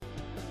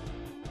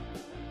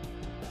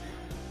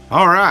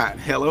All right.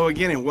 Hello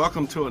again, and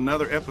welcome to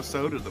another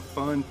episode of the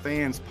Fun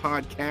Fans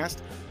Podcast.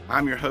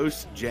 I'm your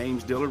host,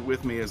 James Dillard.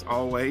 With me, as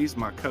always,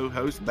 my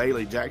co-host,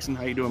 Bailey Jackson.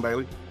 How you doing,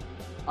 Bailey?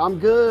 I'm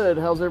good.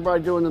 How's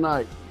everybody doing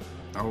tonight?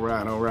 All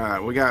right.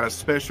 We got a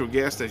special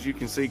guest, as you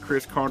can see,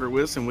 Chris Carter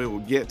with us, and we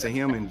will get to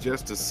him in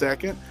just a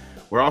second.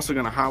 We're also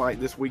going to highlight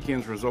this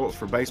weekend's results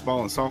for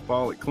baseball and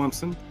softball at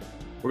Clemson.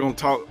 We're going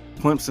to talk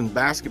Clemson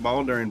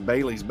basketball during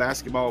Bailey's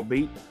basketball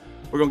beat.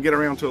 We're going to get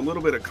around to a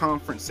little bit of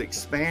conference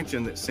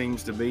expansion that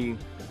seems to be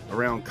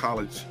around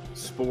college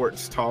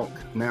sports talk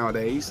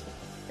nowadays.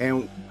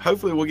 And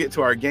hopefully we'll get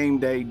to our game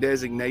day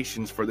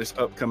designations for this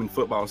upcoming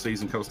football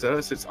season, because to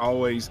us it's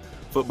always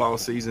football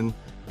season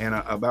and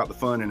about the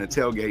fun and the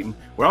tailgating.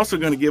 We're also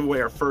going to give away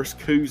our first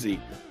koozie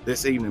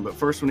this evening. But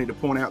first we need to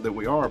point out that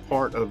we are a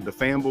part of the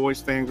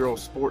Fanboys Fangirls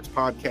Sports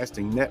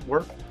Podcasting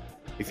Network.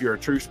 If you're a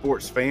true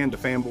sports fan, the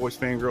Fanboys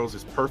Fangirls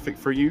is perfect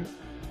for you.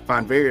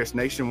 Find various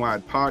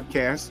nationwide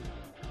podcasts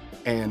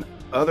and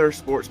other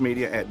sports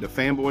media at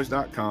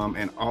thefanboys.com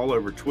and all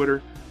over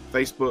Twitter,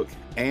 Facebook,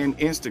 and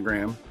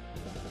Instagram.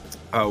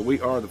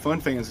 We are the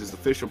Fun Fans is the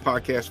official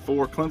podcast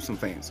for Clemson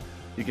fans.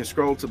 You can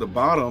scroll to the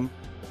bottom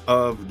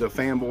of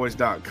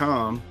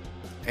thefanboys.com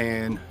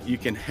and you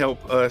can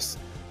help us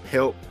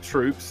help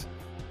troops.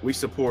 We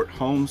support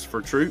Homes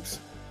for Troops.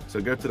 So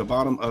go to the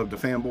bottom of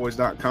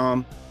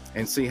thefanboys.com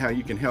and see how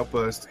you can help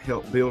us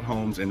help build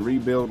homes and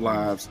rebuild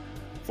lives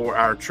for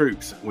our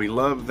troops. We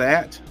love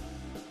that.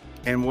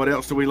 And what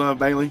else do we love,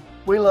 Bailey?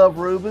 We love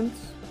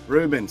Rubens.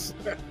 Rubens.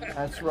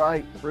 That's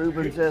right.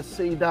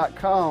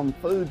 RubensSC.com.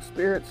 Food,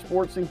 spirit,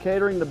 sports, and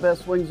catering. The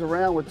best wings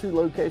around, with 2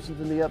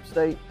 locations in the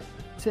upstate.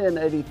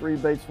 1083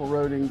 Batesville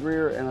Road in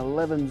Greer and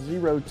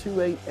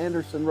 11028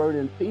 Anderson Road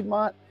in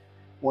Piedmont.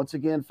 Once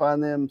again,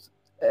 find them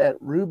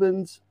at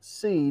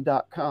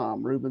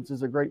RubensC.com. Rubens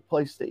is a great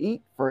place to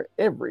eat for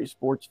every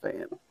sports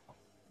fan.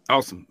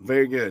 Awesome.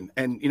 Very good.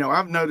 And,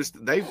 I've noticed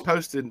that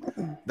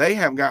they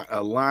have got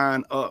a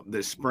line up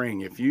this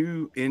spring. If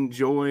you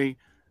enjoy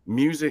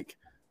music,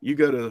 you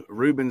go to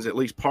Rubens, at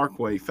least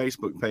Parkway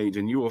Facebook page,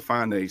 and you will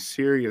find a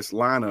serious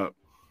lineup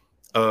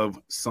of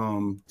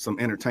some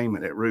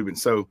entertainment at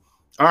Rubens. So,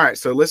 all right.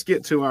 So let's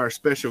get to our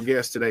special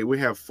guest today. We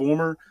have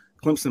former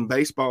Clemson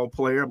baseball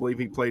player. I believe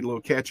he played a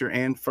little catcher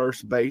and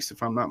first base,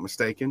 if I'm not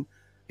mistaken.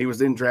 He was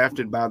then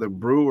drafted by the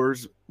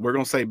Brewers. We're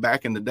going to say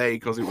back in the day,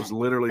 because it was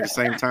literally the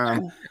same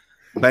time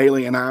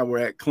Bailey and I were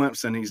at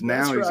Clemson. He's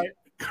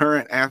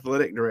current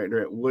athletic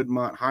director at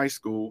Woodmont High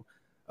School,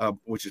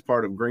 which is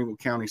part of Greenville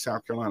County,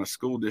 South Carolina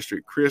School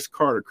District. Chris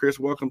Carter. Chris,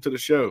 welcome to the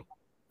show.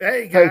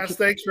 Hey, guys.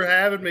 Thanks for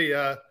having me.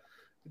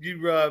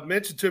 You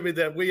mentioned to me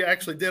that we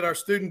actually did our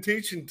student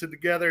teaching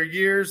together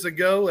years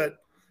ago at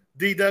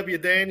D.W.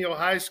 Daniel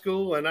High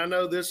School, and I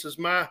know this is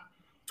my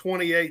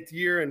 28th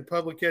year in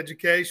public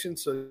education,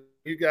 so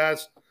you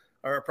guys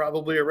are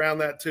probably around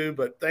that too.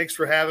 But thanks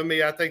for having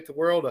me. I think the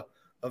world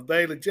of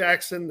Bailey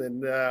Jackson,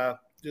 and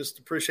just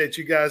appreciate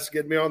you guys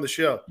getting me on the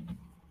show.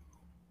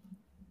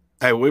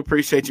 Hey, we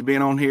appreciate you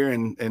being on here,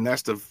 and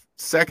that's the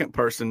second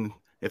person,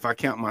 if I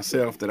count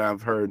myself, that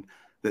I've heard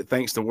that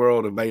thanks the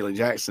world of Bailey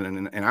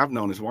Jackson, and I've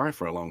known his wife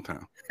for a long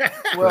time.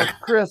 Well,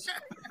 Chris,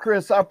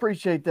 I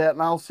appreciate that,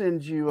 and I'll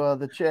send you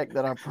the check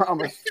that I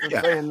promised for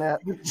saying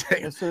that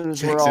as soon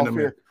as we're off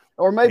here.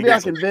 Or maybe I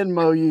can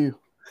Venmo you.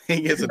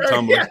 He gets a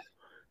tumbler.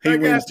 He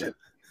wins it.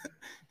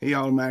 He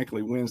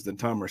automatically wins the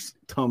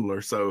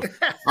tumbler. So,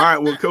 all right,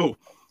 well, cool.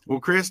 Well,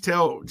 Chris,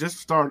 start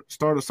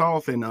us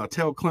off and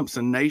tell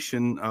Clemson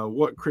Nation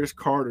what Chris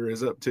Carter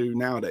is up to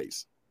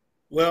nowadays.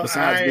 Well,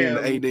 besides being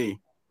the AD.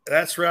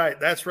 That's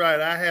right.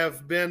 I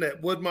have been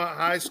at Woodmont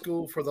High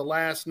School for the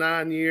last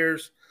 9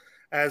 years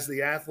as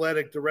the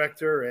athletic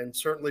director, and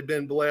certainly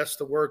been blessed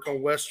to work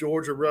on West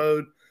Georgia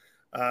Road.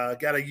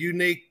 Got a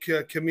unique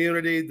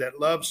community that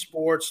loves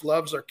sports,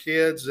 loves our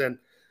kids, and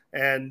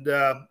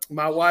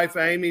my wife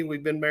Amy.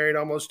 We've been married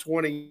almost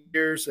 20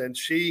 years, and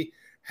she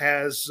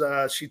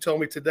told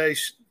me today,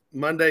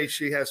 Monday,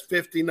 she has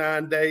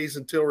 59 days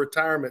until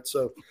retirement.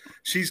 So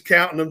she's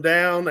counting them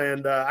down,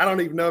 and I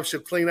don't even know if she'll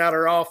clean out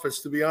her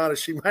office, to be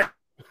honest. She might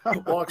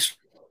walk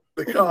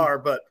the car,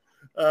 but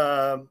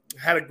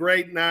had a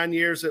great 9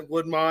 years at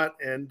Woodmont,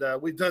 and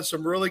we've done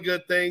some really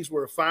good things.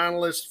 We're a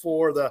finalist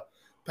for the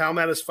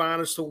Palmetto's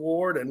Finest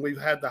Award, and we've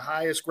had the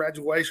highest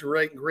graduation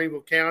rate in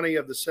Greenville County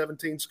of the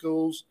 17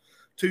 schools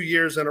 2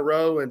 years in a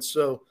row. And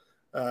so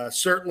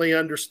certainly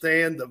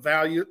understand the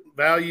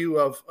value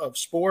of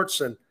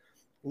sports, and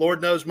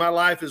Lord knows my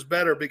life is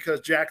better because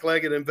Jack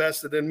Leggett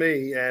invested in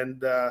me,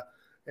 and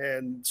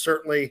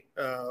certainly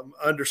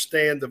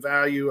understand the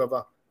value of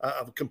a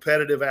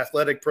competitive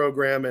athletic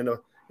program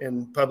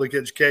in public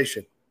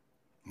education.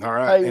 All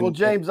right. Hey, well,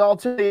 James, I'll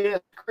tell you,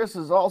 Chris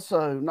is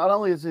also, not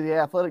only is he the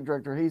athletic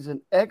director, he's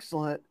an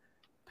excellent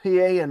PA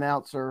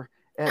announcer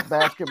at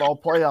basketball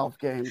playoff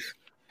games.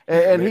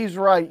 And he's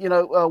right.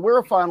 We're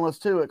a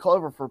finalist too at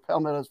Clover for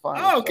Palmetto's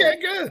Finest. Oh, okay,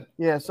 good.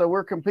 Yeah, so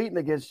we're competing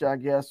against you, I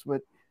guess,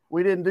 but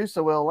we didn't do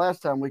so well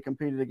last time we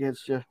competed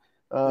against you.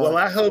 Well,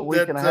 I hope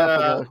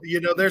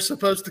that they're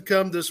supposed to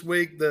come this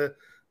week. The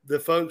the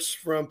folks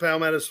from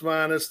Palmetto's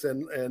Finest,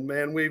 and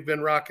man, we've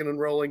been rocking and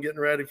rolling, getting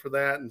ready for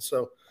that. And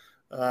so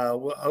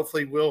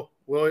hopefully we'll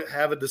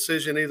have a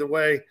decision either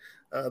way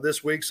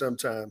this week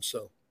sometime.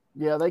 So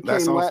yeah, they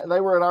That's came. awesome.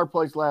 They were at our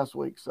place last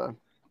week. So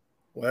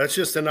well, it's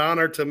just an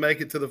honor to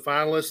make it to the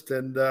finalist,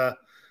 and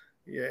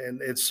yeah,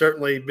 and it's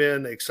certainly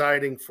been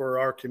exciting for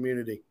our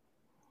community.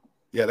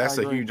 Yeah, that's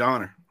I a agree. huge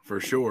honor for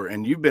sure.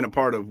 And you've been a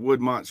part of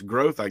Woodmont's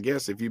growth, I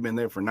guess, if you've been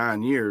there for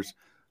 9 years.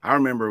 I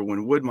remember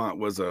when Woodmont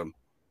was a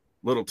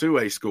little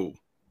 2A school.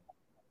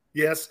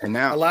 Yes, And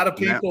now a lot of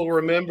people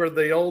remember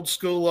the old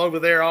school over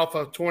there off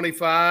of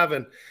 25,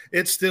 and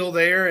it's still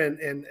there.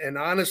 And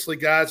honestly,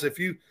 guys, if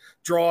you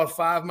draw a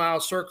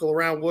 5-mile circle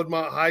around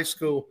Woodmont High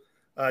School,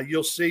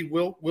 you'll see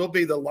we'll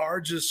be the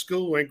largest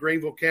school in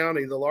Greenville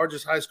County, the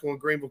largest high school in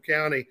Greenville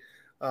County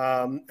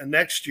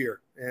next year.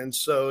 And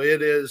so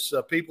it is.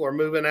 People are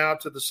moving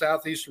out to the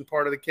southeastern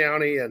part of the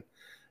county, and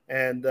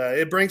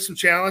it brings some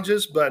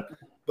challenges, but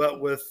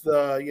with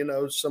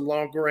some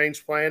longer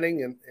range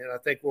planning, and I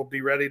think we'll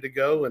be ready to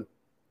go, and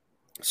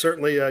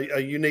certainly a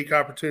unique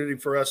opportunity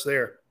for us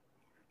there.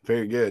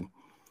 Very good.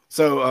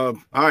 So all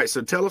right,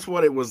 so tell us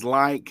what it was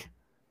like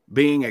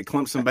being a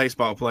Clemson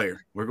baseball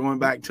player. We're going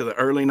back to the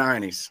early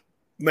 90s.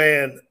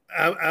 Man,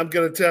 I'm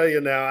going to tell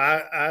you now,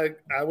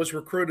 I was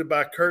recruited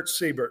by Kurt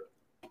Siebert,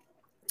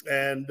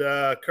 and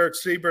Kurt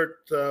Siebert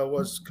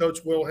was Coach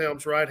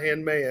Wilhelm's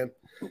right-hand man.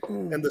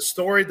 And the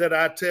story that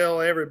I tell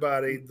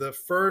everybody, the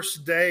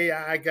first day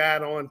I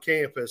got on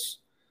campus,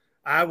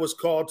 I was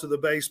called to the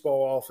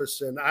baseball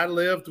office, and I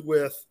lived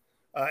with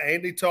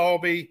Andy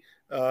Talby,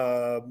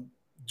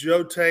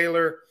 Joe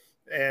Taylor,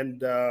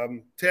 and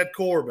Ted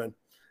Corbin,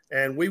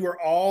 and we were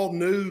all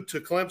new to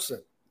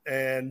Clemson.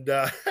 And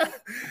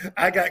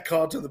I got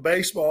called to the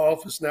baseball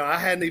office. Now, I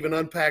hadn't even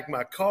unpacked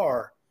my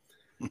car,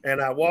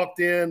 and I walked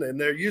in, and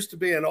there used to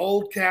be an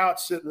old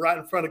couch sitting right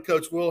in front of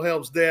Coach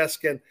Wilhelm's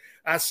desk, and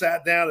I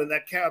sat down, and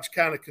that couch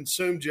kind of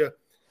consumed you.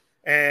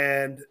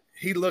 And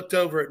he looked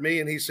over at me,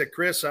 and he said,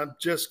 "Chris, I'm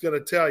just going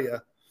to tell you,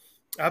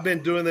 I've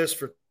been doing this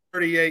for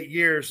 38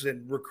 years,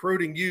 and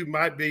recruiting you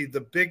might be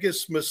the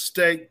biggest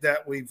mistake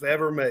that we've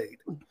ever made.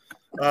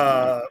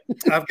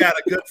 I've got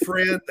a good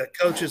friend that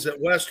coaches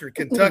at Western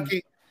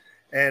Kentucky,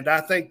 and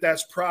I think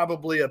that's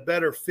probably a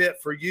better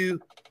fit for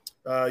you.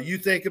 You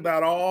think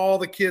about all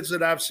the kids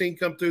that I've seen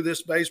come through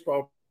this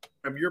baseball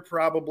program, you're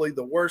probably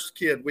the worst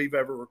kid we've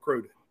ever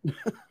recruited."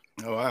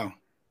 Oh, wow.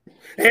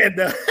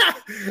 And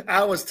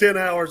I was 10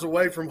 hours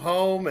away from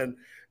home,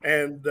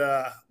 and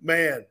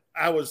man,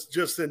 I was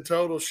just in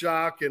total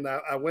shock. And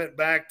I went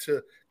back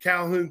to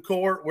Calhoun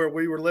Court where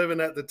we were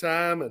living at the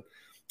time, and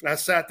I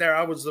sat there.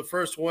 I was the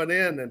first one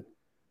in, and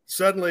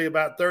suddenly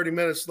about 30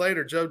 minutes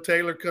later, Joe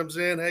Taylor comes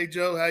in. "Hey,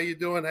 Joe, how you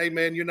doing?" "Hey,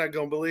 man, you're not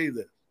going to believe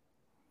this.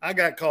 I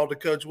got called to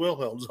Coach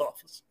Wilhelm's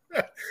office."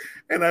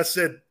 And I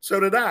said, "So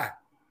did I."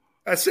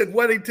 I said,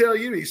 "What did he tell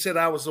you?" He said,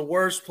 "I was the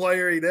worst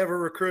player he'd ever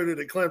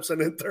recruited at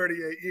Clemson in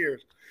 38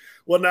 years.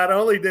 Well, not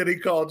only did he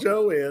call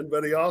Joe in,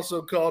 but he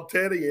also called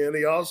Teddy in.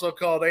 He also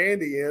called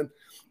Andy in.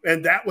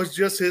 And that was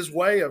just his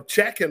way of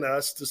checking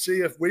us to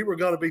see if we were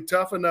going to be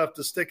tough enough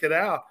to stick it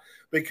out.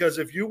 Because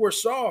if you were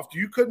soft,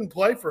 you couldn't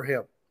play for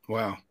him."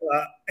 Wow.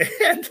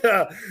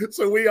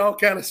 So we all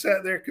kind of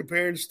sat there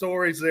comparing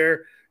stories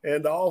there,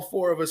 and all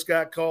 4 of us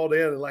got called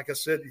in. And like I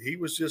said, he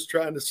was just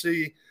trying to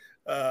see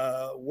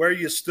where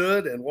you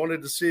stood and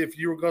wanted to see if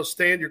you were going to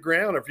stand your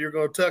ground or if you were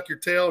going to tuck your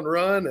tail and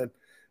run.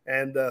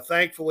 And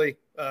thankfully,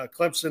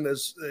 Clemson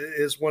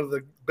is one of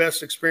the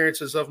best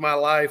experiences of my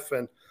life,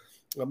 and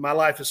my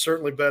life is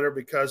certainly better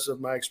because of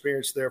my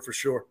experience there for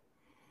sure.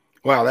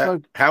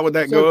 Wow, how would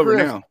that go over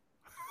Chris, now?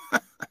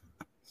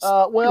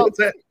 Well,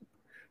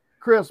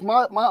 Chris,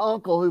 my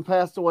uncle who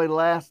passed away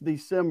last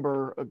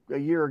December, a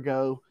year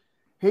ago,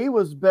 he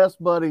was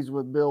best buddies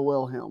with Bill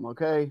Wilhelm.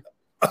 Okay,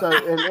 so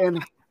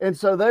and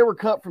so they were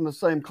cut from the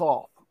same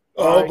cloth.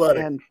 Oh, right?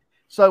 buddy. And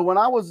so when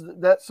I was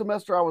that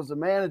semester, I was the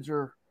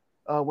manager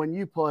when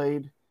you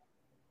played.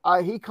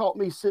 He caught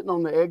me sitting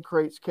on the egg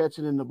crates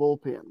catching in the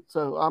bullpen.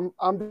 So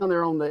I'm down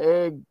there on the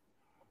egg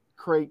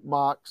crate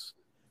box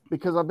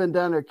because I've been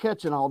down there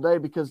catching all day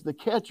because the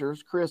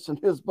catchers, Chris and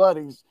his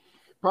buddies,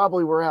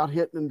 probably were out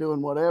hitting and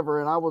doing whatever.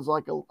 And I was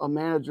like a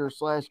manager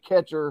 /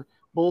 catcher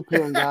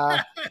bullpen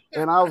guy.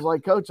 And I was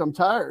like, "Coach, I'm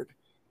tired."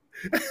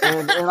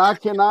 And I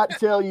cannot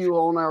tell you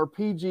on our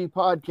PG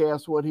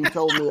podcast what he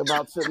told me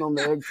about sitting on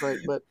the egg crate,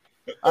 but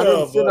I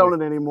didn't sit on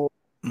it anymore.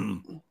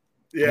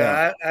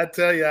 Yeah, I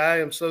tell you, I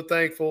am so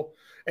thankful.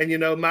 And,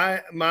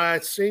 my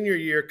senior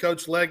year,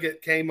 Coach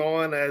Leggett came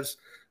on as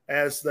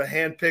the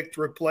handpicked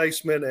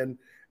replacement.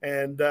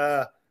 And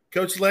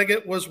Coach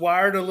Leggett was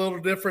wired a little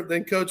different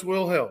than Coach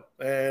Wilhelm.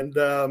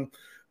 And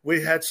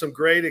we had some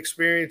great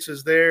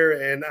experiences there.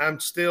 And I'm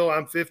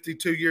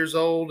 52 years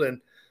old.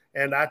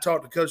 And I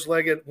talked to Coach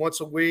Leggett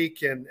once a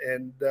week and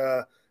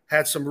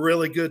had some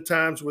really good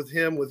times with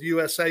him with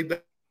USA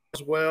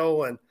as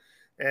well.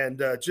 And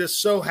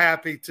just so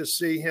happy to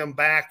see him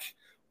back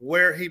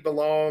where he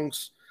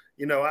belongs.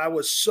 I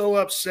was so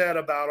upset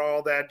about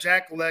all that.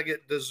 Jack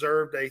Leggett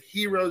deserved a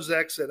hero's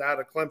exit out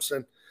of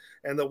Clemson.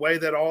 and the way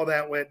that all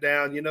that went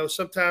down. You know,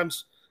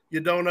 sometimes you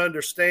don't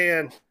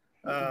understand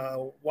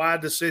why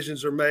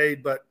decisions are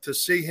made, but to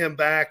see him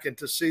back and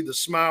to see the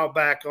smile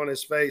back on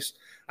his face,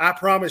 I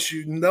promise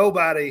you,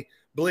 nobody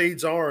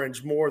bleeds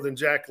orange more than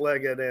Jack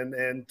Leggett,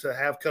 and to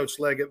have Coach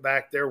Leggett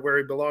back there where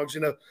he belongs.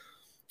 You know,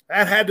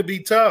 that had to be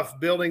tough,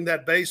 building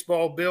that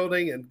baseball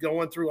building and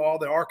going through all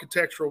the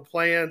architectural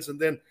plans and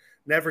then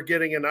never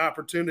getting an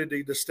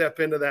opportunity to step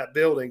into that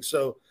building.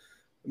 So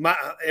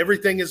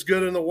everything is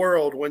good in the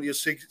world when you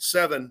see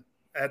 7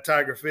 at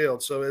Tiger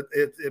Field. So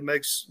it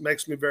makes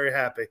me very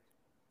happy.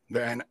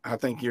 And I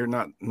think you're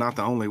not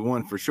the only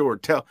one, for sure.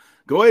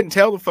 Go ahead and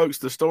tell the folks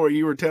the story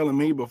you were telling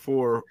me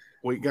before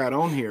we got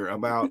on here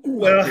about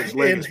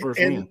Leggett's first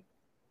win.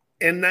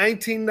 In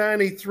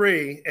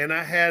 1993, and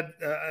I had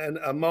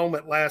a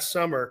moment last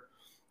summer.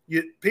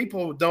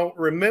 People don't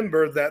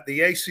remember that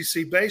the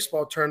ACC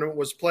baseball tournament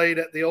was played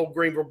at the old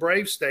Greenville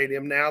Braves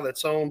Stadium now,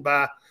 that's owned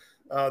by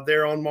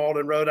there on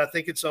Malden Road. I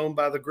think it's owned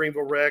by the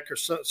Greenville Rec or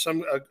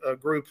some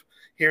group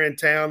here in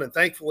town, and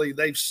thankfully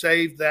they've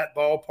saved that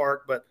ballpark.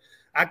 But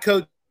I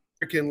coached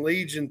the American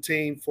Legion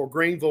team for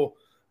Greenville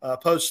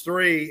Post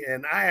 3,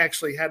 and I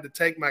actually had to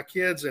take my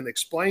kids and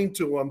explain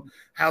to them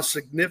how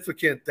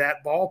significant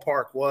that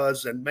ballpark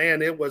was. And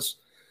man, it was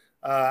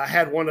I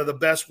had one of the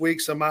best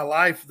weeks of my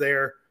life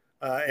there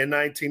in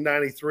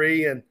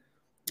 1993,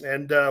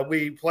 and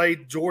we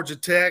played Georgia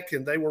Tech,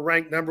 and they were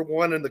ranked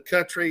 #1 in the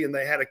country, and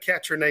they had a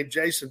catcher named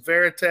Jason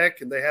Veritek,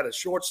 and they had a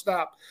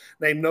shortstop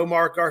named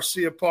Nomar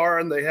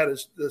Garcia-Parra, and they had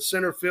the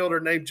center fielder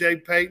named Jay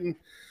Payton.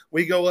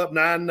 We go up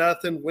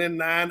 9-0, win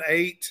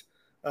 9-8.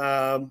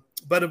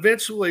 But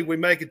eventually we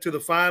make it to the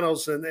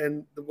finals.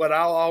 And what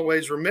I'll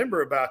always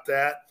remember about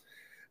that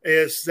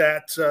is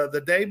that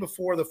the day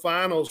before the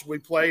finals we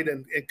played,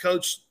 and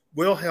Coach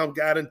Wilhelm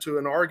got into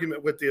an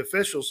argument with the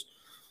officials,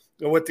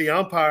 with the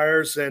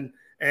umpires,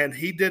 and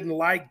he didn't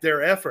like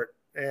their effort.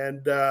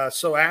 And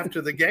so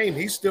after the game,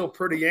 he's still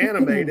pretty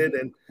animated.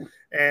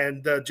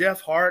 And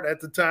Jeff Hart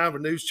at the time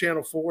of News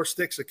Channel 4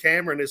 sticks a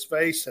camera in his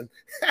face. And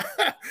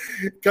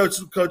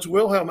Coach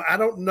Wilhelm, I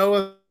don't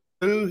know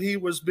who he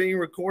was being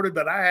recorded,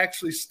 but I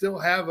actually still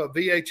have a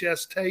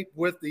VHS tape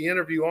with the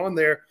interview on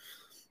there.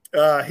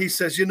 He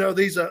says, you know,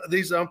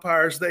 these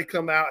umpires, they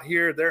come out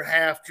here, they're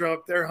half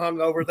drunk, they're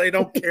hungover, they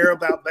don't care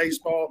about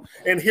baseball.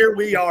 And here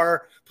we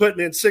are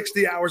putting in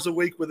 60 hours a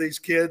week with these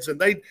kids,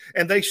 and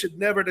they should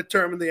never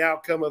determine the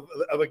outcome of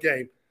a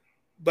game.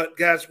 But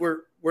guys,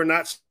 we're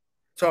not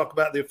talking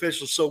about the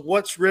officials. So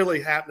what's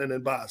really happening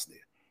in Bosnia?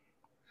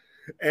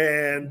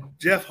 And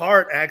Jeff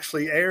Hart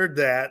actually aired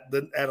that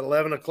at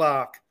 11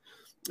 o'clock.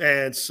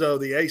 And so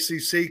the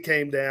ACC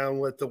came down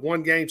with the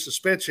 1-game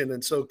suspension.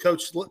 And so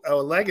Coach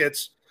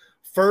Leggett's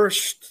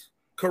first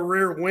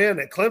career win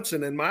at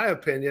Clemson, in my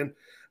opinion,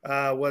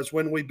 was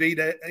when we beat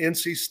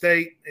NC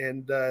State,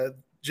 and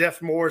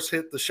Jeff Morris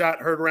hit the shot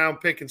heard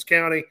around Pickens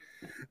County,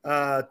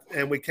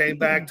 and we came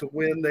back to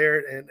win there.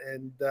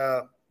 And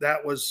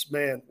that was,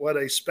 man, what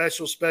a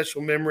special,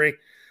 special memory.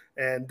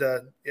 And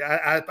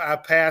I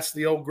pass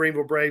the old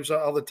Greenville Braves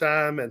all the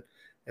time, and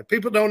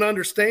people don't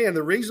understand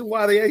the reason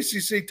why the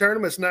ACC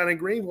tournament's not in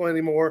Greenville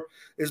anymore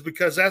is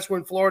because that's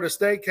when Florida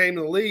State came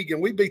to the league,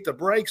 and we beat the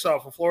brakes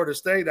off of Florida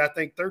State, I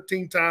think,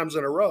 13 times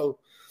in a row.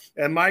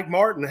 And Mike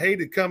Martin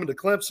hated coming to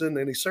Clemson,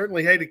 and he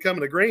certainly hated coming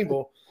to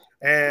Greenville.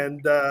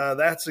 And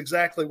that's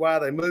exactly why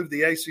they moved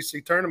the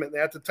ACC tournament.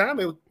 And at the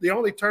time, it was the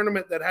only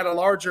tournament that had a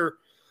larger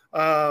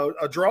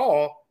a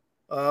draw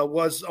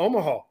was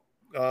Omaha.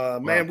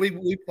 Man,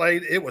 we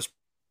played. It was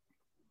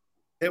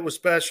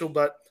special,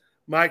 but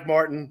Mike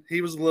Martin, he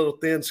was a little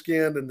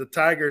thin-skinned, and the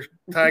Tiger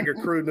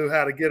crew knew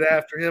how to get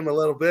after him a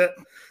little bit.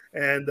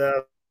 And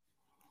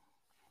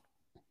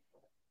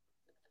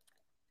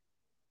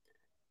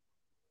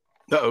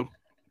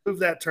move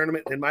that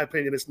tournament, in my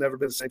opinion, it's never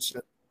been the same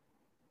since.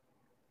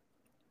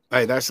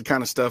 Hey, that's the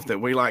kind of stuff that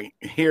we like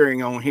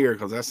hearing on here,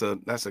 because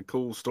that's a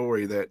cool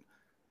story that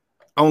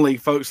only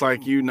folks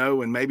like you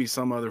know, and maybe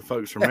some other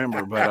folks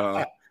remember.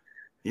 But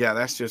yeah,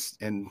 that's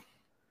just and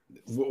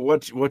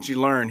what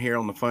you learn here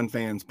on the Fun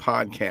Fans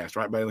podcast,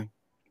 right, Bailey?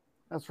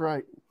 That's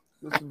right.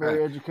 This is a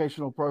very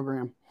educational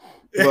program.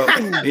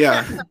 Well,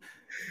 yeah.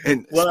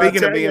 And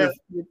speaking of being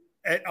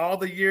all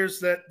the years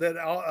that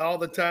all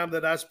the time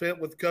that I spent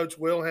with Coach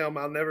Wilhelm,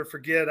 I'll never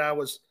forget. I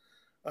was,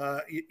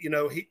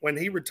 when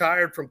he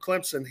retired from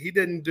Clemson, he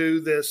didn't do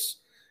this,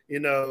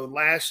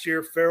 last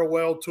year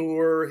farewell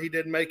tour. He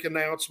didn't make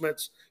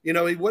announcements. He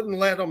wouldn't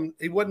let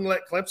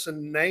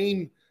Clemson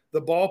name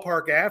the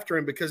ballpark after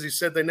him because he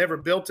said they never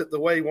built it the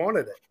way he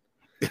wanted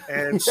it.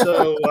 And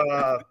so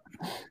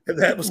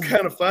that was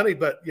kind of funny,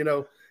 but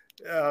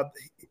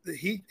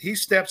he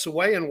steps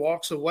away and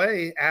walks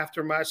away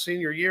after my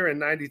senior year in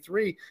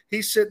 '93.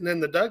 He's sitting in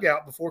the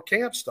dugout before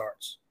camp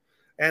starts.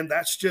 And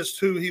that's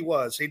just who he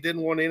was. He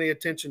didn't want any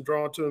attention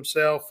drawn to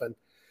himself.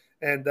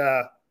 And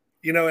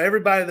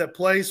everybody that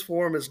plays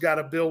for him has got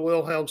a Bill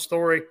Wilhelm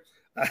story.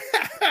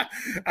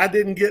 I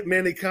didn't get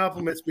many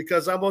compliments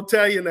because I'm going to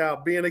tell you now,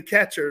 being a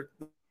catcher,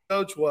 the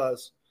coach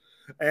was.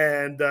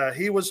 and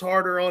he was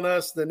harder on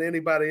us than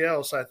anybody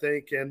else, I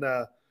think. And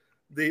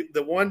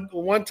the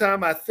one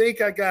time I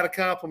think I got a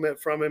compliment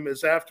from him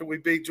is after we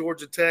beat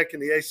Georgia Tech in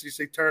the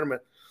ACC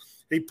tournament.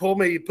 He pulled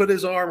me, he put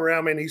his arm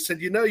around me, and he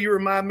said, you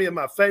remind me of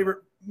my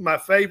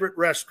favorite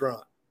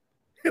restaurant.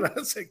 And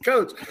I said,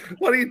 Coach,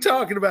 what are you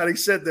talking about? He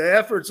said, the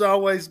effort's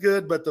always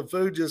good, but the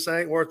food just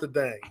ain't worth a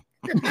dang.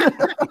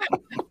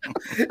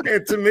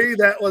 And to me,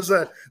 that was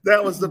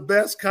the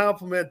best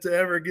compliment to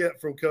ever get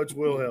from Coach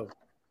Wilhelm.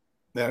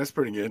 Yeah, that's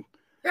pretty good.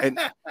 And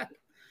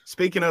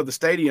speaking of the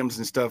stadiums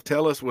and stuff,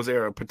 tell us, was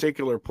there a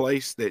particular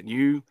place that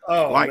you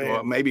like?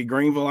 Well, maybe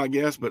Greenville, I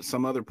guess, but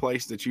some other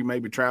place that you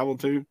maybe traveled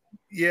to?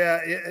 Yeah,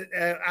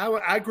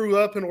 I grew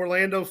up in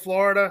Orlando,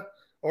 Florida,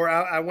 or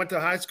I went to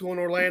high school in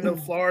Orlando,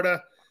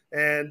 Florida,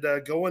 and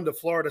going to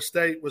Florida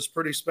State was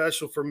pretty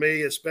special for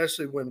me,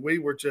 especially when we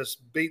were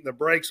just beating the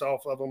brakes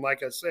off of them,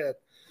 like I said.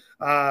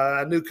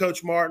 I knew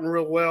Coach Martin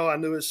real well. I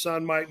knew his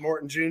son, Mike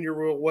Martin Jr.,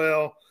 real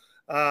well.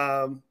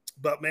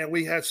 But, man,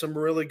 we had some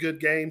really good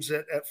games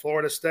at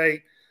Florida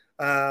State.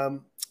 I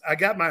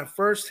got my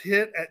first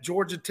hit at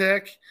Georgia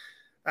Tech.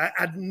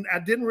 I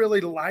didn't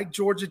really like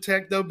Georgia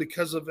Tech, though,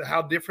 because of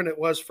how different it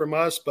was from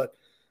us. But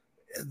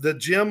the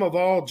gem of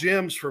all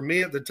gems for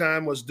me at the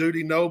time was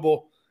Dudy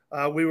Noble.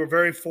 We were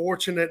very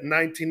fortunate in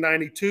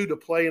 1992 to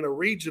play in a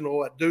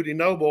regional at Dudy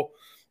Noble,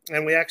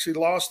 and we actually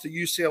lost to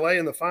UCLA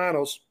in the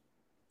finals.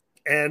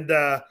 And,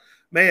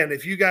 man,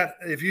 if you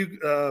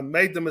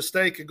made the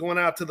mistake of going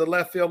out to the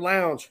left field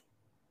lounge,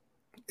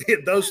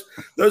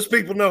 those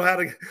people know how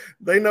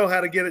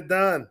to get it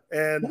done.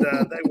 And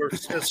they were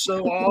just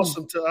so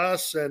awesome to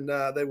us, and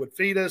they would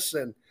feed us.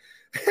 And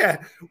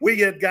we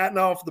had gotten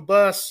off the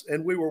bus,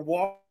 and we were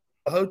walking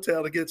to the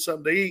hotel to get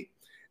something to eat.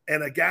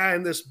 And a guy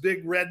in this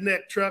big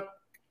redneck truck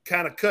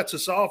kind of cuts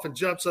us off and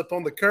jumps up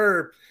on the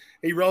curb.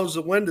 He rolls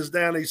the windows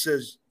down. And he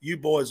says, "You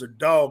boys are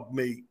dog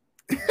meat."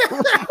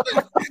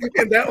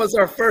 And that was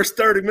our first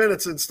 30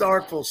 minutes in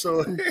Starkville.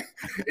 So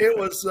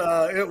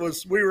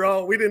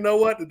we didn't know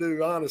what to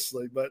do,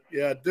 honestly. But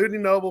yeah, Dudy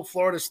Noble,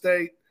 Florida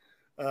State,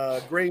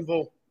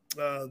 Greenville,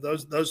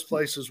 those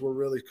places were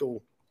really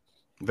cool.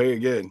 Very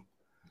good.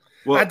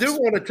 Well, I do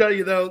want to tell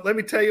you, though, let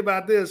me tell you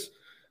about this.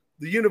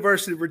 The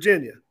University of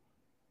Virginia.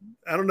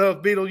 I don't know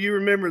if, Beetle, you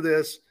remember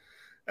this.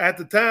 At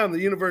the time, the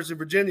University of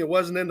Virginia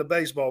wasn't in the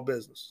baseball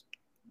business.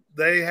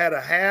 They had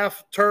a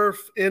half turf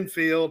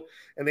infield,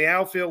 and the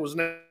outfield was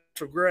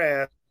natural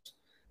grass.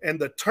 And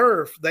the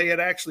turf they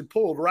had actually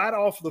pulled right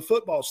off the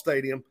football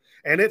stadium,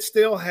 and it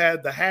still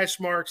had the hash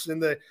marks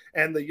and the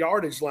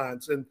yardage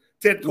lines. And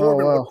Ted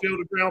Corbin would field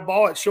a ground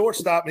ball at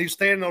shortstop, and he was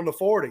standing on the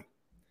 40.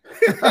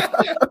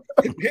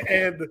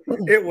 And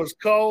it was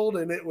cold,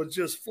 and it was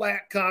just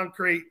flat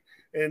concrete.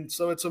 And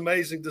so it's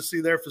amazing to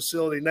see their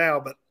facility now.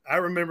 But I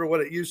remember what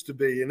it used to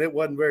be, and it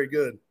wasn't very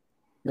good.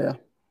 Yeah.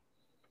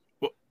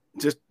 Well,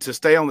 just to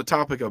stay on the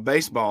topic of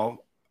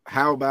baseball,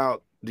 how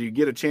about, do you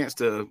get a chance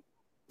to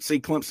see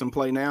Clemson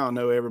play now? I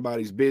know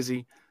everybody's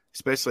busy,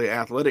 especially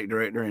athletic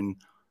director. And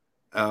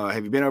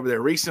have you been over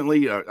there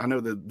recently? I know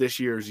that this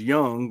year's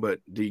young, but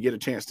do you get a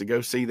chance to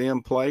go see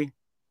them play?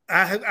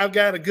 I've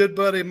got a good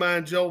buddy of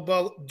mine, Joe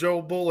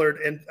Bullard,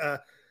 and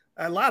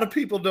a lot of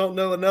people don't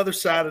know another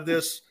side of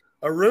this.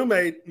 My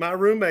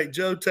roommate,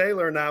 Joe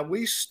Taylor, and I,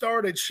 we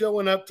started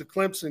showing up to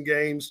Clemson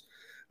games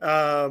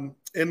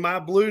in my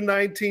blue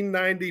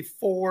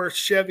 1994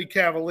 Chevy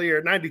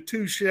Cavalier,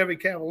 92 Chevy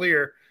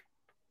Cavalier.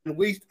 And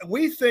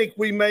we think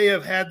we may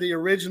have had the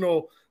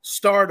original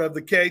start of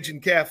the Cajun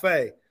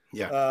Cafe.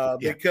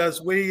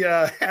 Because we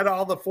had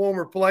all the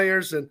former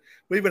players, and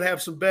we would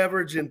have some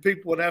beverage, and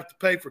people would have to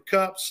pay for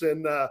cups.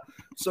 And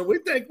so we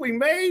think we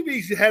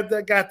maybe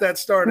got that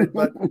started.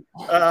 But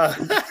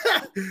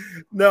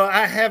no,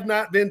 I have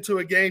not been to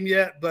a game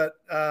yet. But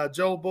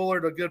Joel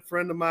Bullard, a good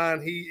friend of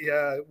mine, he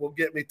will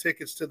get me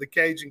tickets to the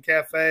Cajun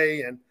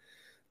Cafe. And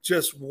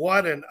just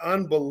what an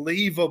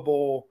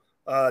unbelievable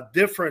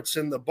difference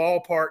in the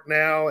ballpark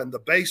now and the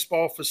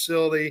baseball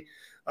facility.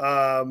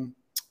 A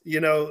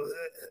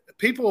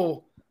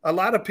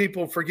lot of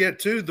people forget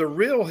too, the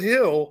real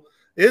hill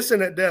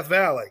isn't at Death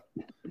Valley.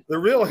 The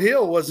real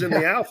hill was in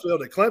the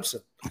outfield at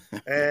Clemson.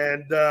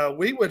 And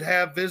we would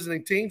have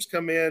visiting teams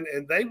come in,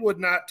 and they would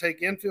not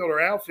take infield or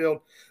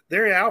outfield.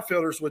 Their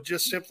outfielders would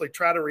just simply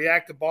try to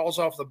react to balls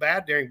off the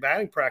bat during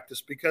batting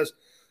practice, because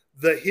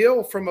the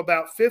hill from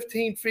about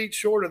 15 feet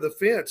short of the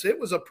fence, it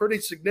was a pretty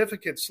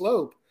significant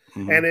slope.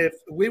 Mm-hmm. And if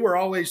we were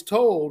always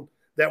told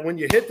that when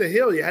you hit the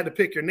hill, you had to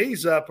pick your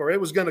knees up or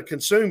it was going to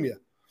consume you.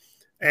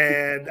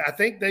 And I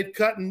think they've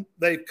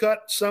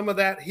cut some of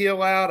that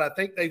hill out. I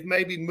think they've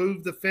maybe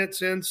moved the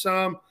fence in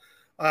some,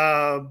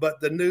 but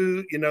the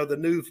new and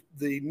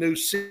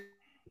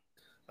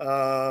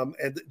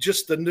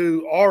just the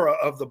new aura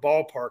of the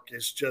ballpark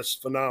is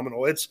just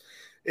phenomenal.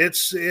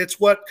 It's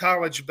what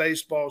college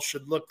baseball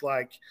should look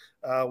like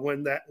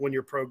when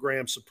your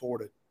program's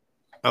supported.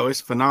 Oh,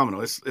 it's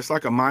phenomenal. It's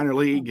like a minor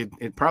league.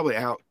 It probably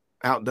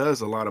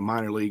outdoes a lot of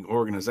minor league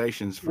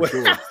organizations for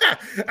sure.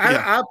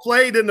 I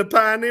played in the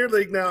Pioneer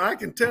League. Now I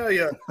can tell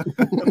you,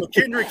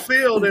 McKendrick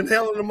Field in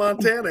Helena,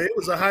 Montana, it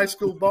was a high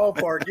school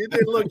ballpark. It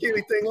didn't look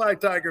anything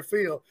like Tiger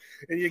Field.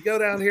 And you go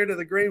down here to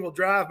the Greenville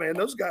Drive, man,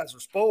 those guys are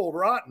spoiled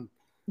rotten.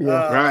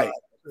 Yeah. Right.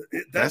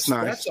 That's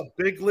nice. That's a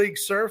big league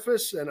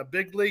surface and a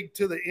big league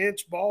to the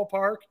inch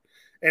ballpark.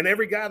 And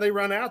every guy they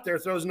run out there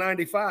throws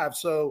 95.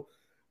 So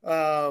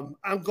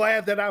I'm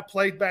glad that I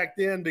played back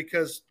then,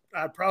 because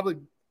I probably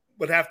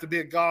would have to be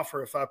a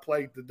golfer if I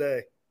played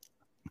today.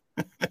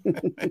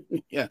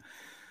 Yeah.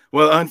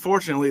 Well,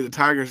 unfortunately, the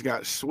Tigers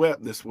got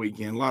swept this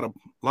weekend. A lot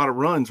of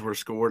runs were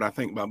scored, I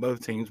think, by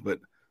both teams, but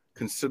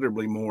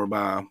considerably more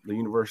by the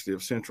University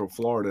of Central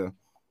Florida,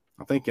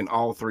 I think, in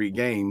all three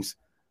games.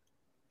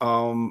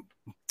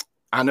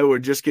 I know we're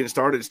just getting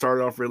started. It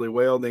started off really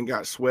well, then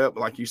got swept.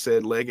 Like you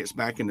said, Leggett's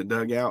back in the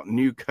dugout.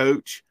 New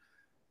coach.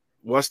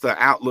 What's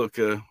the outlook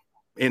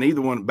in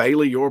either one?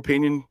 Bailey, your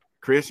opinion?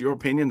 Chris, your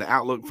opinion, the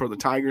outlook for the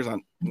Tigers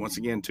on, once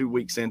again, 2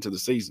 weeks into the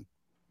season?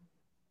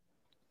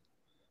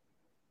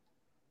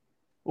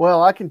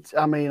 Well, I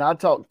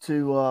talked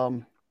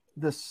to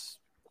this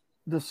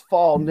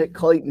fall Nick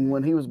Clayton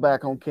when he was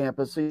back on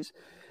campus.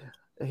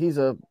 He's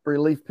a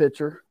relief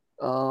pitcher,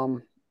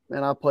 and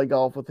I play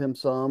golf with him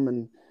some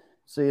and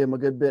see him a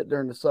good bit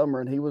during the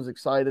summer. And he was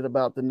excited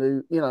about the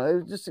new, he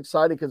was just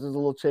excited because there's a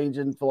little change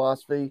in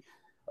philosophy,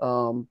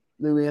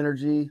 new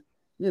energy.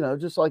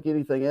 Just like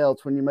anything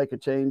else, when you make a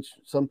change,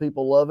 some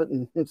people love it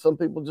and some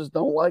people just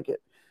don't like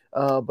it.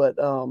 But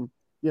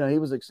he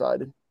was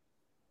excited.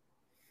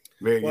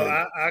 Very good.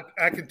 Well,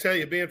 I can tell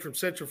you, being from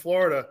Central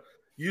Florida,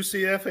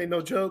 UCF ain't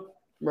no joke.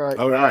 Right.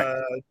 All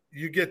right.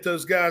 You get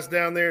those guys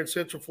down there in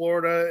Central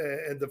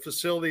Florida and the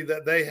facility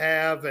that they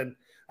have, and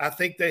I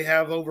think they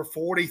have over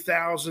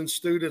 40,000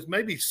 students,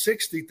 maybe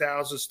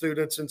 60,000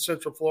 students in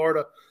Central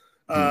Florida.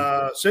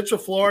 Central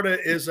Florida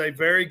is a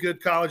very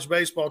good college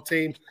baseball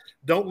team.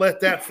 Don't let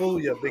that fool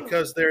you,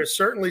 because there's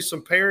certainly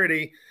some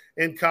parity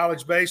in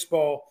college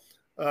baseball,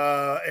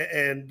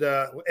 and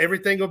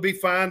everything will be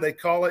fine. They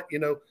call it,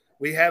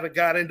 we haven't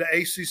got into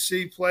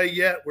ACC play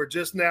yet. We're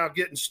just now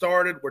getting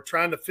started. We're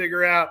trying to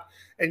figure out,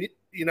 and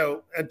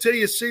until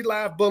you see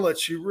live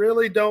bullets, you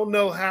really don't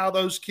know how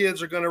those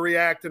kids are going to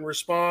react and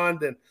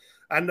respond. And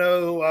I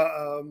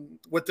know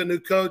with the new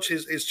coach,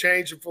 his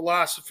change in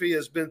philosophy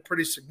has been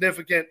pretty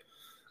significant.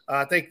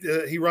 I think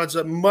he runs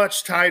a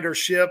much tighter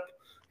ship.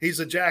 He's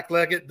a Jack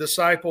Leggett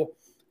disciple,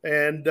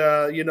 and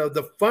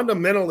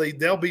fundamentally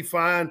they'll be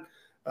fine.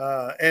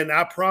 And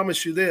I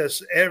promise you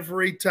this: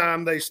 every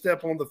time they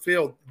step on the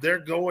field, they're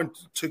going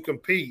to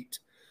compete.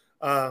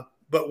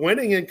 But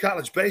winning in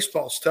college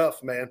baseball is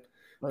tough, man.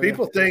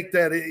 People think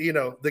that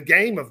the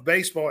game of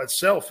baseball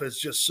itself is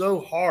just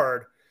so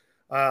hard,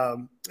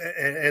 and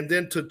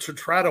then to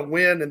try to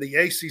win in the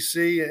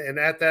ACC and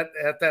at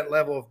that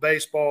level of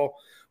baseball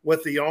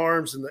with the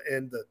arms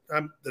and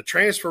the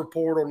transfer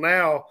portal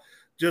now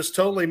just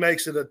totally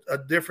makes it a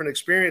different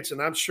experience.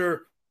 And I'm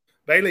sure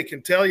Bailey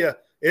can tell you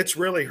it's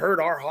really hurt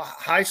our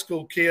high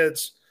school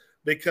kids,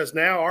 because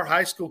now our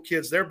high school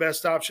kids, their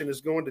best option is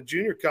going to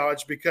junior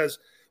college, because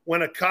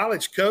when a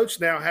college coach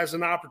now has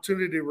an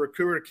opportunity to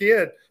recruit a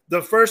kid,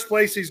 the first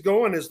place he's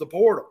going is the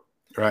portal.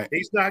 Right.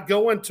 He's not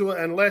going to,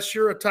 unless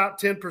you're a top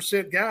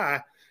 10%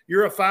 guy,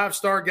 you're a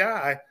 5-star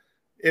guy.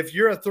 If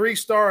you're a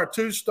 3-star, a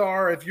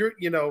 2-star, if you're,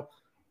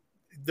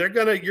 you're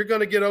going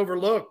to get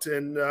overlooked.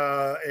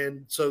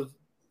 And so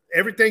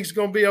everything's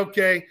going to be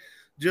okay.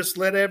 Just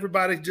let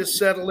everybody just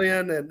settle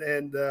in,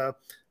 and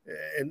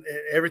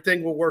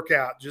everything will work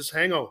out. Just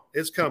hang on.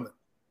 It's coming.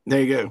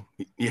 There you go.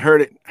 You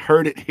heard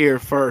it here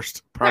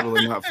first.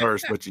 Probably not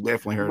first, but you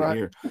definitely heard it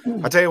here.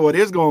 I tell you what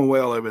is going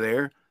well over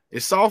there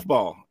is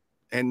softball,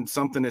 and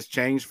something that's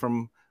changed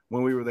from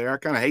when we were there. I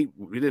kind of hate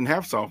we didn't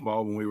have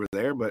softball when we were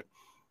there, but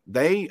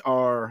they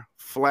are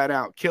flat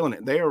out killing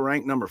it. They are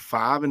ranked number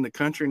 5 in the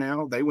country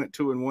now. They went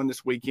 2-1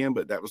 this weekend,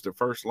 but that was their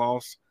first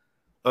loss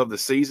of the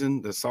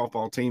season. The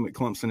softball team at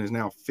Clemson is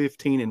now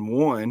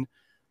 15-1.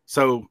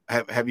 So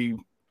have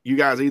you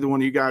guys, either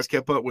one of you guys,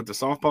 kept up with the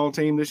softball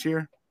team this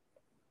year?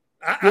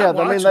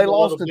 They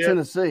lost to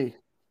Tennessee.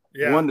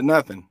 Yeah.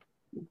 1-0.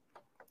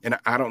 And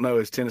I don't know,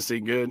 is Tennessee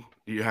good?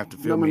 You have to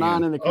fill number me 9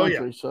 in. in the country.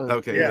 Oh, yeah. So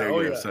Okay, Yeah, there you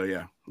oh, go. yeah. So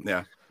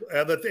yeah.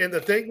 And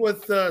the thing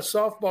with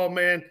softball,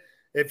 man,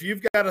 if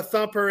you've got a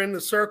thumper in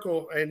the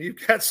circle and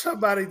you've got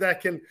somebody that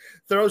can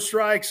throw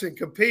strikes and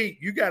compete,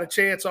 you got a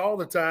chance all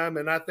the time.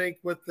 And I think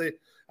with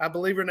I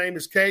believe her name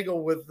is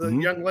Cagle, with the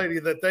young lady,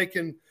 that they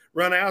can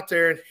run out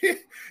there. And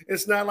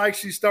it's not like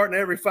she's starting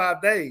every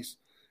 5 days.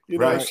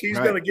 She's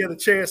going to get a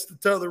chance to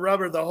toe the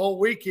rubber the whole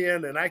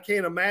weekend. And I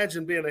can't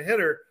imagine being a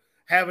hitter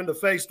having to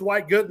face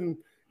Dwight Gooden,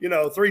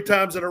 3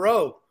 times in a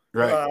row.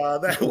 Right.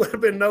 That would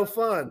have been no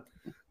fun.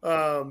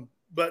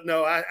 But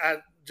no, I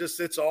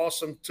just, it's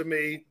awesome to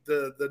me.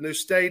 The new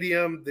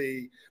stadium,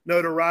 the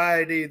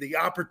notoriety, the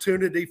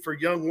opportunity for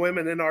young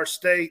women in our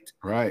state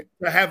Right.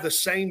 to have the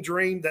same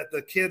dream that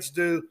the kids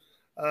do.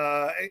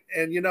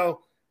 And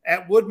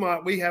at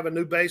Woodmont, we have a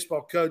new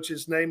baseball coach.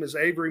 His name is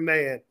Avery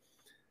Mann.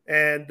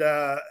 And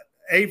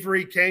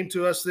Avery came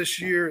to us this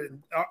year.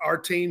 And our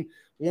team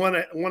won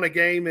a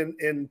game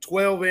in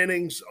 12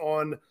 innings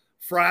on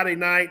Friday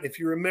night. If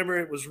you remember,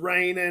 it was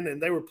raining,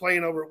 and they were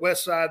playing over at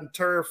Westside and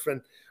Turf,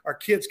 and our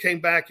kids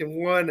came back and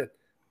won. And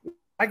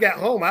I got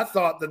home, I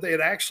thought that they had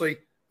actually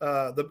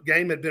the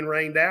game had been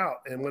rained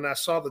out. And when I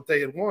saw that they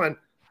had won,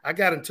 I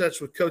got in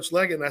touch with Coach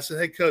Leggett, and I said,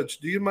 "Hey, Coach,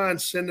 do you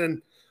mind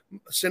sending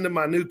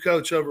my new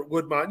coach over at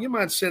Woodmont? You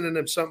mind sending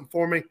him something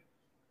for me?"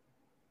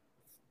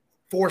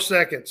 4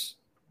 seconds,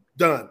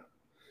 done.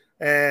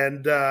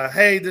 And,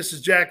 hey, this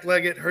is Jack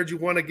Leggett. Heard you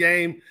won a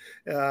game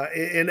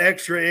in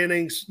extra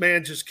innings.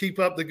 Man, just keep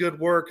up the good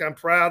work. I'm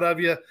proud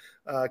of you.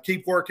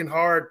 Keep working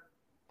hard.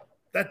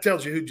 That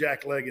tells you who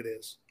Jack Leggett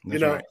is. That's you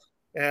know, right.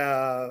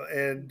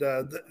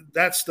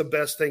 That's the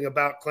best thing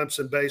about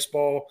Clemson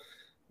baseball.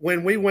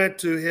 When we went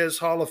to his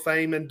Hall of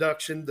Fame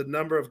induction, the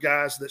number of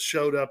guys that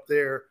showed up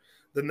there,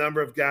 the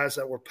number of guys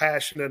that were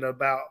passionate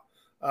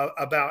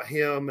about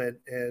him,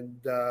 and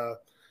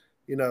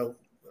you know,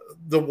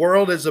 the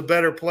world is a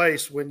better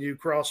place when you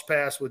cross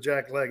paths with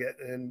Jack Leggett,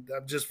 and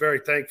I'm just very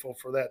thankful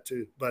for that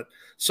too. But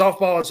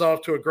softball is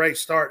off to a great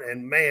start,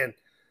 and man,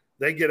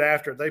 they get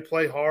after it. They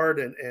play hard,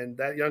 and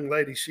that young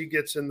lady, she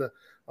gets in the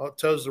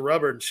toes the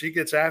rubber, and she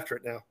gets after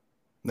it now.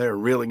 They're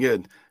really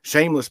good.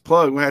 Shameless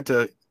plug. We had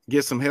to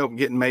get some help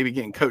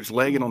getting Coach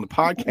Leggett on the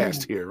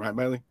podcast here, right,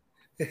 Bailey?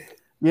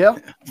 Yeah,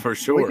 for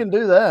sure. We can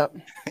do that.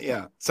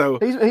 Yeah. So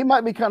he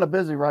might be kind of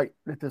busy right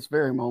at this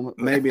very moment.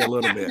 Maybe a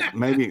little bit.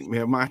 Maybe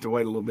we might have to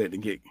wait a little bit to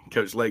get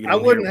Coach Leggett. I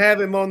wouldn't have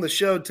him on the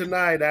show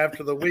tonight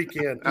after the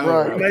weekend.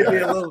 Right. He may be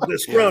a little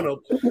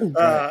disgruntled,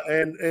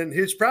 and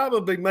he's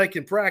probably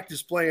making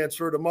practice plans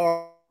for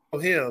tomorrow.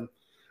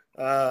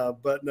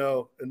 But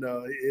no,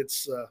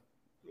 it's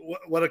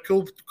what a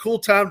cool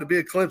time to be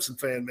a Clemson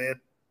fan,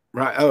 man.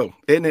 Right. Oh,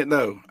 isn't it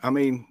though? I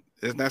mean,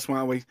 that's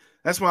why we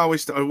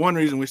one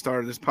reason we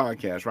started this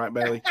podcast, right,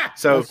 Bailey?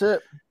 So that's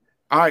it.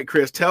 All right,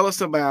 Chris, tell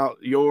us about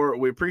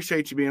we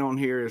appreciate you being on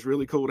here. It's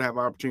really cool to have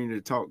the opportunity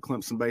to talk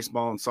Clemson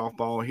baseball and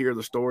softball, hear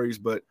the stories.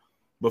 But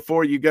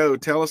before you go,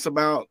 tell us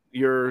about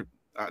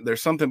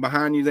there's something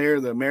behind you there,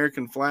 the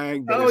American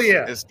flag.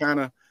 It's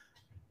kind of,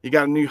 you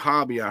got a new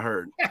hobby, I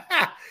heard.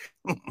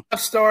 I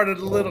started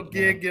a little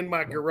gig in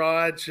my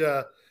garage.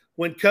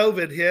 When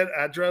COVID hit,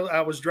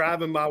 I was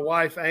driving my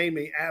wife,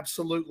 Amy,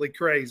 absolutely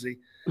crazy.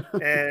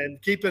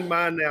 And keep in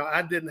mind now,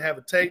 I didn't have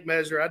a tape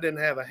measure. I didn't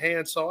have a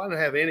handsaw. I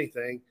didn't have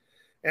anything.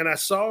 And I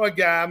saw a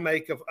guy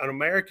make an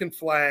American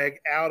flag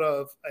out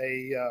of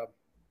a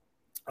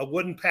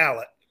wooden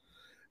pallet.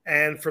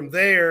 And from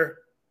there,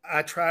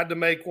 I tried to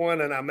make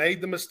one, and I made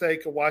the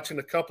mistake of watching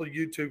a couple of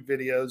YouTube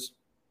videos.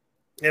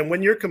 And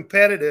when you're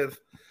competitive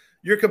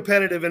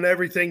in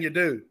everything you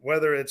do,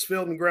 whether it's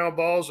fielding ground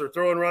balls or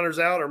throwing runners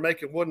out or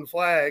making wooden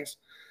flags.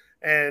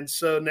 And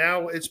so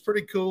now it's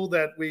pretty cool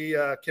that we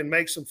can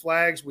make some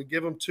flags. We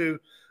give them to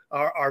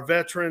our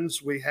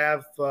veterans. We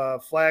have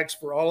flags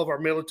for all of our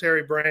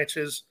military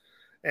branches.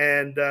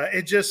 And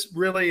it just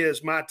really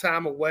is my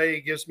time away.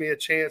 It gives me a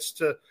chance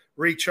to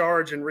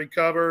recharge and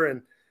recover.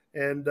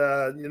 And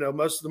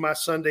most of my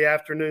Sunday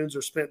afternoons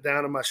are spent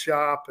down in my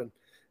shop.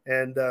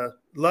 And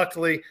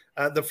luckily,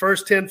 the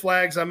first 10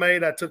 flags I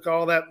made, I took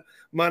all that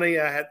money.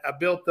 I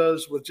built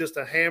those with just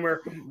a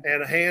hammer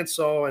and a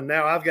handsaw, and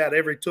now I've got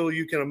every tool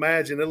you can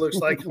imagine. It looks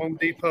like Home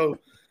Depot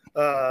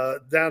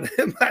down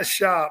in my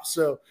shop.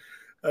 So,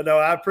 no,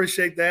 I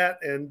appreciate that,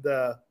 and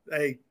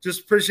hey,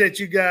 just appreciate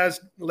you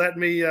guys letting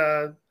me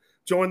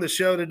join the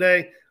show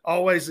today.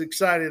 Always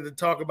excited to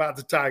talk about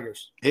the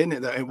Tigers. Isn't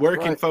it? And where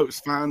can folks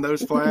find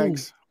those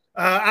flags?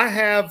 I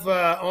have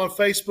on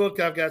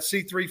Facebook. I've got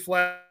C3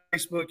 Flag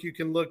Facebook. You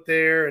can look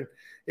there, and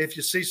if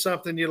you see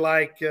something you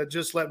like,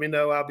 just let me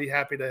know. I'll be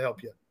happy to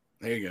help you.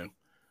 There you go.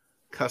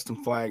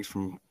 Custom flags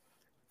from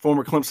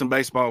former Clemson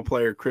baseball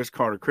player Chris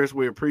Carter. Chris,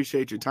 we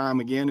appreciate your time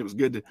again. It was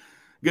good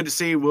to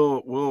see you.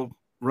 We'll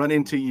run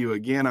into you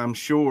again, I'm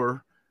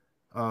sure.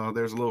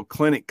 There's a little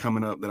clinic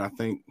coming up that I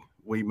think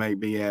we may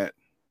be at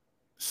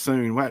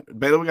soon.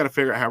 Bailey, we got to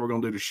figure out how we're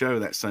going to do the show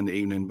that Sunday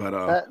evening.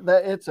 But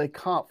it's a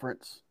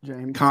conference,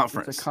 James.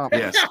 Conference. It's a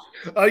conference. Yes.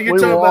 Oh, you're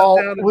talking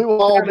about we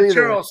will all be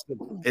Charleston.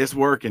 There. It's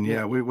working.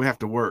 Yeah, we have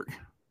to work.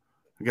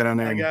 We got down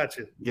there and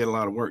get a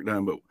lot of work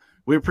done. But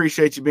we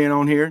appreciate you being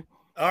on here.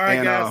 All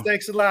right, guys.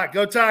 Thanks a lot.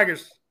 Go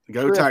Tigers.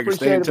 Go Chris, Tigers.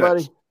 Stay in touch.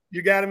 Buddy.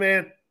 You got it,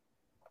 man.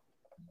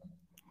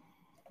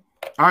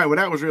 All right. Well,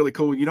 that was really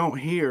cool. You don't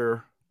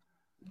hear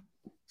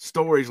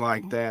stories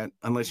like that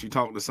unless you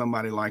talk to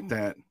somebody like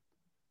that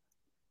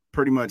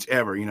pretty much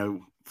ever.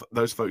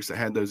 Those folks that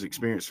had those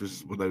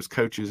experiences with those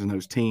coaches and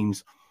those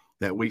teams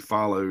that we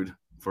followed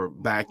for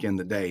back in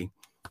the day.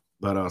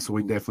 But so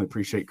we definitely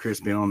appreciate Chris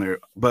being on there.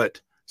 But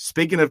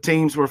speaking of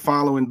teams we're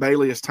following,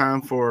 Bailey, it's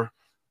time for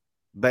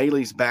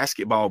Bailey's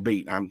basketball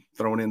beat. I'm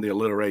throwing in the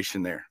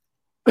alliteration there.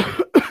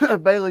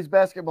 Bailey's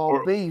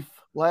basketball beef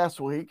last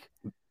week.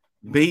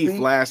 Beef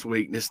last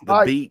week. This is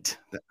the beat.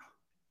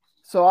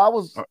 So I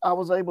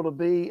was able to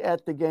be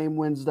at the game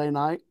Wednesday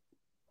night.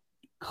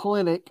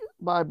 Clinic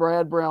by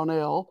Brad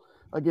Brownell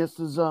against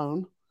the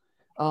Zone.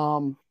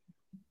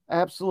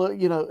 Absolutely.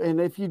 You know, and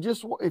if you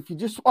just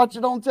watch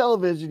it on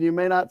television, you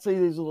may not see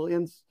these little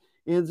ins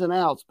and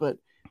outs, but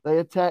they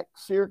attack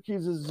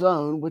Syracuse's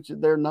zone, which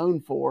they're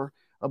known for,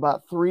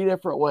 about 3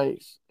 different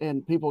ways.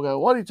 And people go,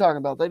 "What are you talking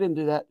about? They didn't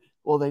do that."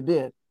 Well, they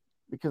did,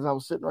 because I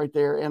was sitting right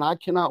there, and I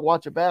cannot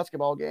watch a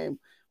basketball game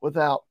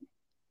without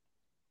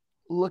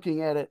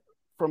looking at it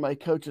from a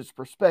coach's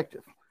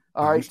perspective.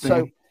 All right.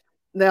 So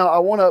now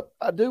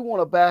I do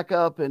want to back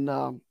up and,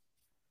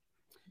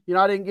 you know,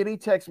 I didn't get any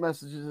text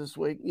messages this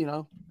week. You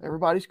know,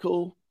 everybody's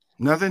cool.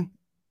 Nothing?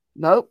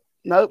 Nope.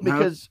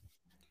 Because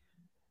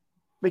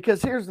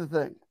here's the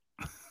thing.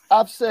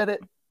 I've said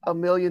it a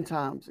million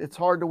times. It's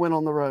hard to win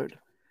on the road.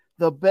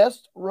 The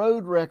best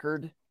road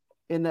record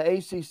in the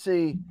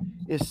ACC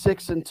is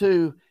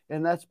 6-2,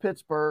 and that's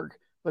Pittsburgh,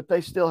 but they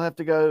still have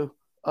to go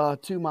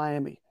to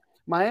Miami.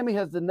 Miami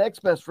has the next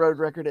best road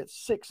record at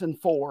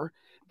 6-4,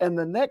 and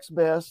the next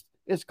best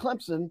is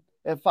Clemson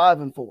at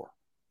 5-4.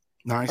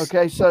 Nice.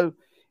 Okay, so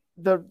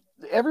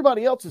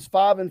everybody else is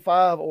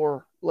 5-5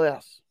 or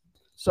less.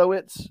 So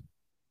it's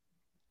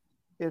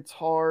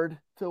hard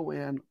to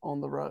win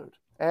on the road.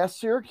 Ask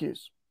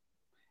Syracuse.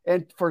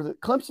 And for the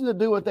Clemson to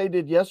do what they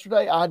did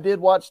yesterday, I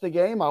did watch the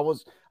game. I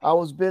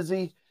was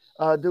busy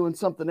doing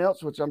something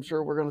else, which I'm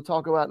sure we're going to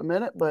talk about in a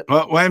minute. But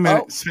wait a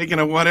minute. Speaking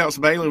of what else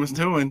Bailey was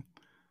doing,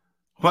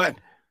 what?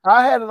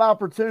 I had an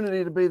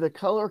opportunity to be the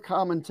color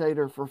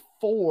commentator for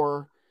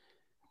 4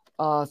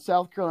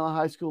 South Carolina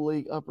High School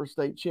League Upper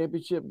State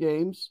Championship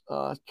games.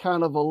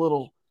 Kind of a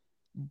little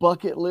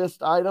bucket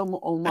list item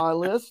on my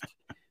list.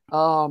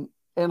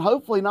 And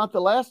hopefully not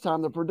the last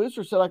time. The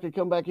producer said I could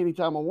come back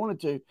anytime I wanted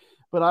to,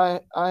 but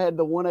I had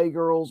the 1A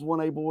girls,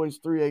 1A boys,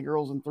 3A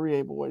girls, and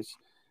 3A boys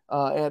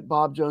at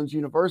Bob Jones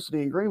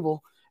University in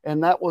Greenville,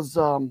 and that was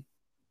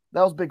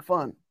big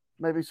fun.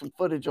 Maybe some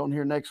footage on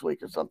here next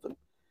week or something.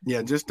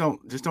 Yeah, just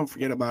don't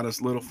forget about us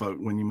little folk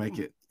when you make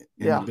it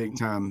in the big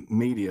time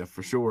media,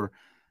 for sure.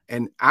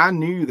 And I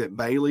knew that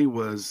Bailey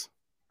was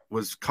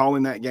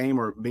calling that game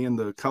or being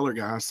the color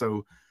guy,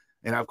 so.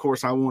 And of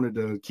course, I wanted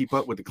to keep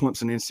up with the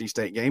Clemson NC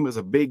State game. It was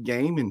a big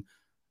game, and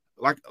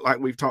like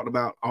we've talked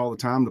about all the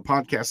time, the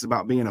podcast is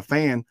about being a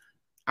fan.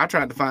 I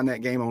tried to find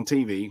that game on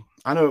TV.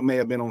 I know it may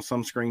have been on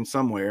some screen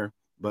somewhere,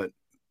 but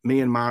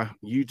me and my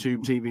YouTube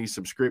TV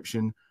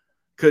subscription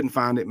couldn't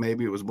find it.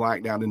 Maybe it was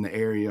blacked out in the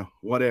area,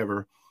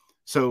 whatever.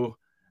 So,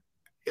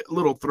 a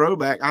little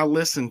throwback. I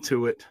listened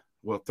to it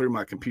through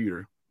my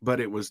computer, but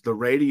it was the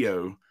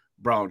radio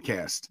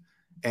broadcast,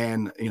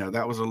 and you know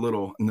that was a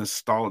little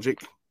nostalgic.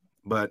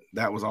 But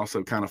that was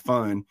also kind of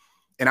fun.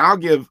 And I'll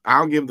give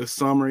the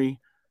summary.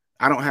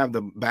 I don't have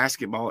the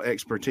basketball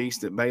expertise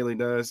that Bailey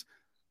does,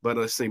 but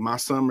let's see. My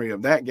summary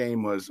of that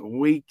game was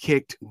we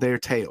kicked their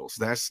tails.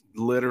 That's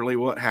literally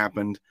what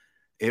happened.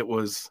 It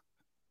was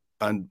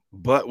a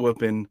butt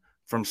whooping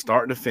from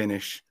start to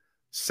finish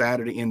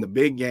Saturday in the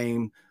big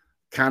game,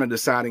 kind of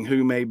deciding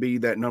who may be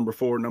that number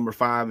 4, number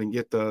 5, and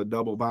get the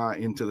double bye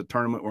into the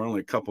tournament. We're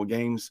only a couple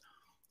games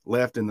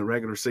left in the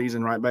regular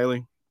season, right,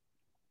 Bailey?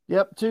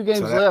 Yep, 2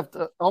 games left.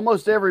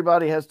 Almost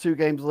everybody has 2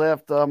 games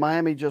left.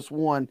 Miami just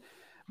won.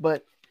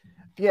 But,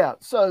 yeah,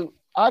 so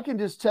I can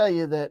just tell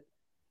you that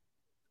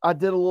I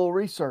did a little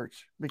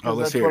research because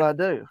that's what I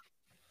do.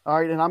 All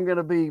right, and I'm going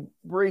to be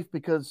brief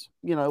because,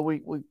 you know,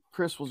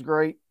 Chris was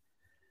great.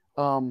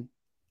 In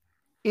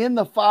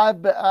the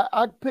 5,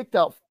 I picked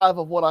out 5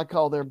 of what I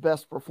call their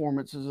best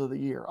performances of the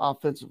year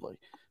offensively.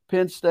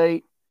 Penn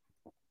State,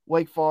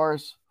 Wake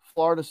Forest,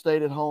 Florida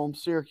State at home,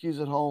 Syracuse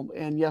at home,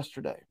 and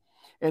yesterday.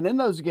 And in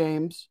those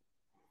games,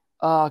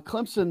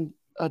 Clemson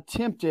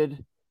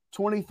attempted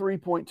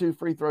 23.2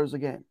 free throws a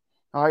game.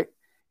 All right.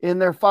 In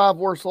their 5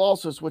 worst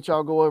losses, which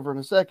I'll go over in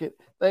a second,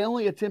 they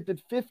only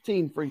attempted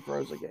 15 free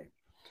throws a game.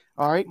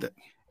 All right.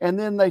 And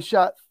then they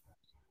shot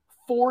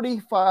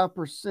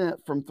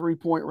 45% from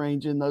 3-point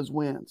range in those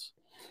wins.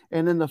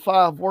 And in the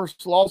 5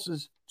 worst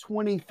losses,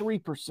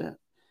 23%.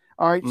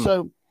 All right.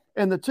 So,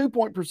 and the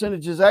 2-point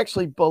percentage is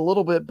actually a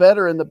little bit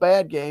better in the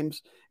bad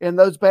games. In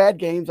those bad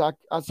games, I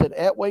said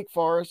at Wake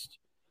Forest,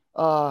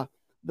 the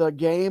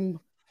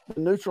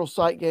neutral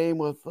site game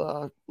with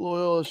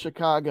Loyola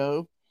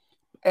Chicago,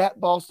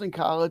 at Boston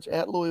College,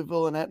 at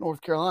Louisville, and at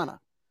North Carolina.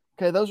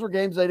 Okay, those were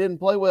games they didn't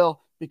play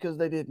well because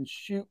they didn't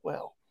shoot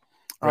well.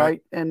 All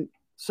right. And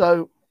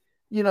so,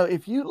 you know,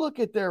 if you look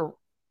at their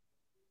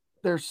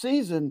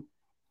season,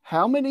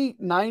 how many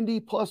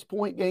 90-plus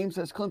point games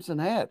has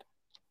Clemson had?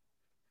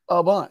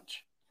 A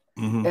bunch.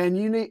 Mm-hmm.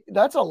 And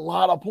that's a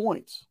lot of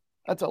points.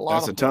 That's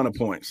a ton of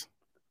points.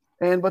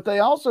 But they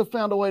also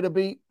found a way to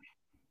beat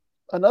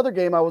another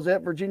game I was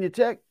at, Virginia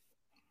Tech,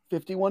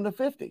 51-50.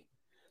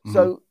 Mm-hmm.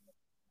 So,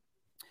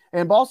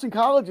 and Boston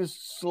College is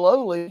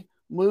slowly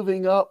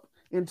moving up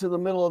into the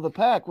middle of the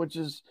pack, which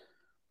is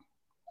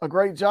a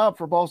great job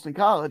for Boston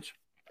College.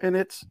 And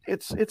it's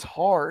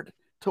hard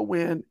to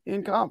win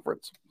in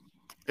conference.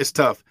 It's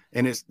tough.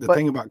 And it's the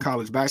thing about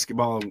college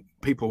basketball,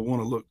 people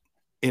want to look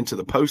into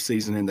the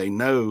postseason, and they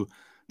know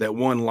that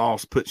one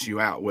loss puts you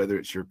out, whether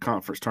it's your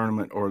conference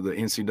tournament or the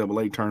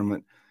NCAA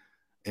tournament.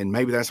 and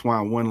maybe that's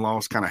why one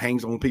loss kind of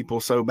hangs on people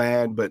so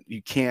bad, but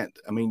you can't,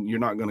 I mean, you're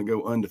not going to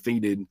go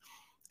undefeated,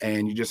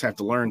 and you just have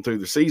to learn through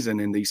the season.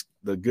 And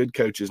the good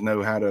coaches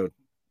know how to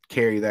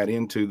carry that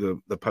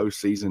into the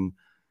postseason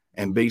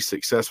and be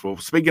successful.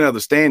 Speaking of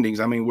the standings,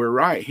 I mean, we're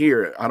right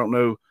here. I don't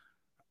know,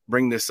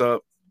 bring this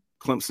up.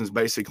 Clemson's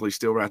basically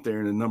still right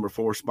there in the number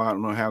 4 spot. I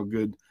don't know how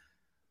good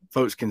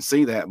folks can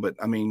see that, but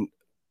I mean,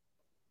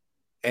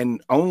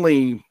 and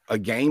only a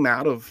game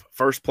out of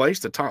first place.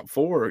 The top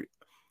 4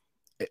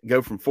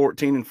 go from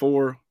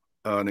 14-4,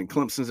 and then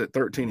Clemson's at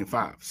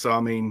 13-5. So,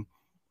 I mean,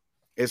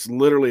 it's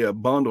literally a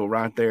bundle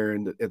right there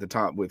at the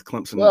top with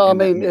Clemson. Well, I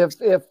mean,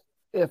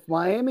 if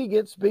Miami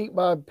gets beat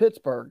by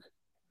Pittsburgh,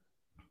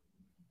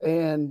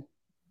 and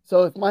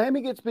so if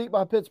Miami gets beat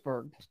by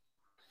Pittsburgh,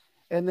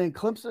 and then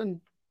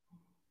Clemson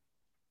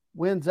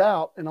wins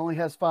out and only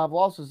has 5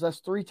 losses, that's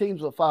 3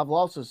 teams with 5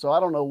 losses. So I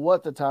don't know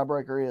what the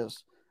tiebreaker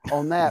is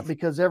on that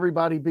because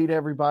everybody beat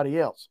everybody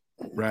else.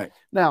 Right.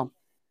 Now,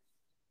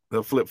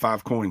 they'll flip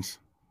 5 coins.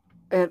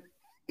 And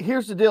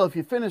here's the deal. If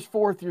you finish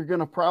 4th, you're going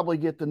to probably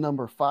get the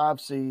number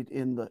 5 seed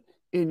in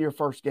your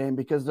first game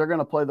because they're going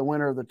to play the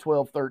winner of the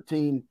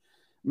 12-13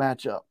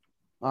 matchup.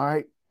 All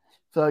right.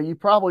 So you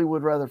probably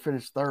would rather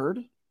finish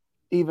 3rd,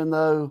 even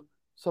though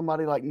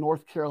somebody like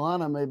North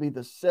Carolina may be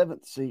the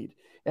 7th seed.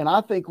 And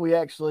I think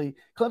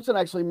Clemson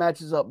actually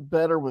matches up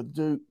better with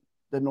Duke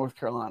than North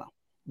Carolina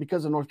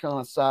because of North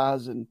Carolina's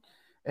size. And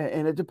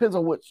it depends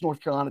on which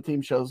North Carolina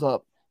team shows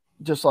up,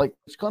 just like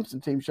which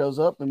Clemson team shows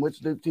up and which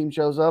Duke team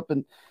shows up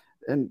and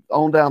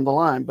on down the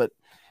line. But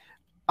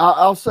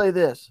I'll say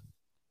this.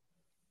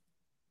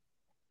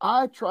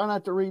 I try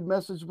not to read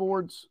message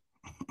boards.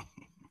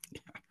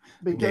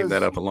 I gave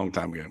that up a long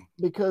time ago.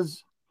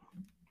 Because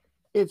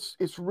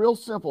it's real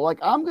simple. Like,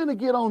 I'm going to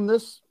get on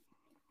this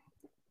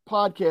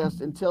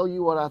podcast and tell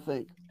you what I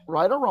think.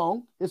 Right or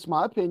wrong, it's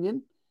my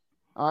opinion.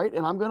 All right,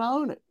 and I'm going to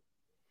own it.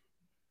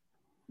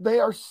 They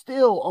are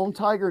still on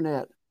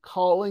TigerNet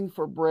calling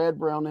for Brad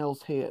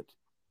Brownell's head.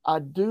 I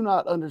do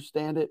not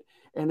understand it.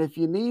 And if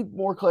you need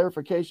more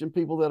clarification,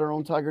 people that are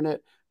on TigerNet,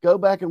 go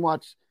back and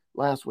watch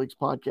last week's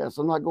podcast.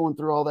 I'm not going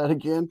through all that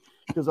again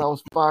because I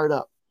was fired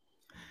up.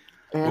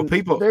 And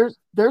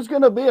there's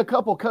going to be a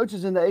couple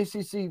coaches in the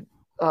ACC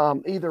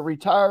either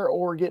retire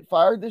or get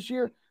fired this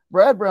year.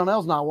 Brad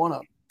Brownell's not one of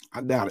them.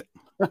 I doubt it.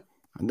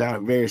 I doubt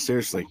it very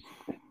seriously.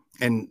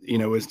 And, you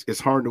know, it's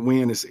hard to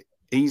win. It's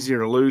easier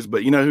to lose.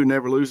 But you know who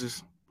never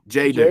loses?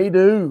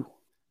 J-Do.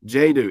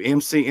 J-Do,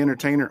 MC,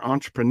 entertainer,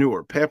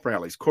 entrepreneur, pep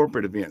rallies,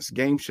 corporate events,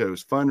 game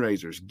shows,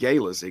 fundraisers,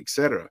 galas,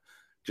 etc.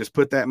 Just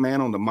put that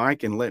man on the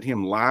mic and let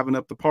him liven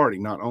up the party.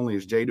 Not only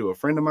is J-Do a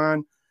friend of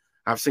mine,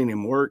 I've seen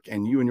him work,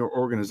 and you and your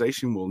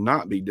organization will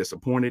not be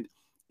disappointed.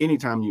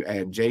 Anytime you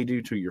add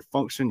J-Do to your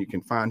function, you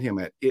can find him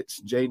at It's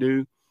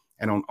J-Do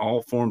and on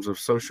all forms of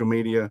social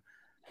media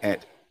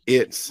at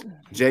It's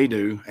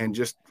J-Do. And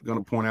just going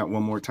to point out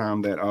one more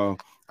time that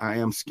I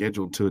am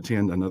scheduled to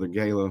attend another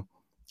gala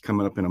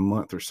coming up in a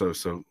month or so.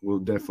 So we'll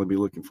definitely be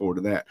looking forward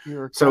to that.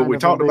 So we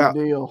talked about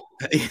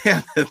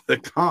the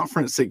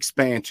conference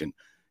expansion.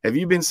 Have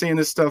you been seeing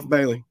this stuff,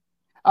 Bailey?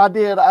 I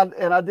did.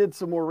 I did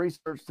some more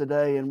research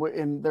today,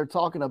 and they're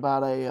talking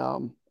about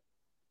a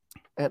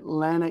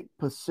Atlantic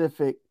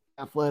Pacific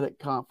Athletic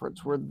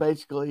Conference where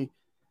basically,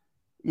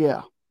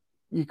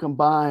 you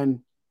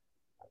combine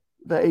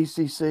the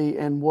ACC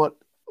and what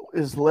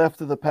is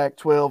left of the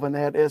Pac-12 and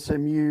add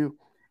SMU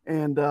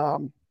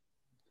and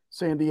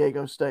San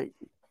Diego State.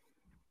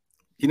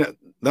 You know,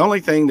 the only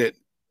thing that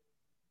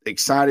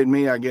excited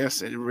me, I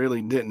guess it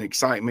really didn't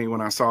excite me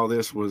when I saw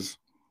this, was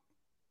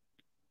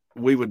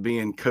we would be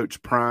in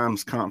Coach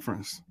Prime's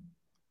conference.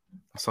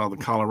 I saw the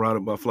Colorado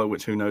Buffalo,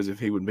 which who knows if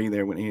he would be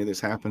there when any of this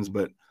happens.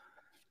 But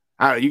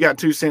you got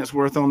 2 cents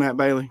worth on that,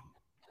 Bailey?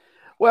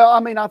 Well, I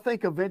mean, I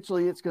think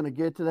eventually it's going to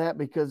get to that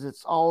because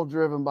it's all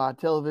driven by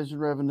television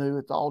revenue.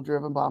 It's all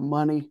driven by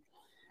money.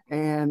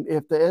 And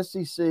if the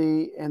SEC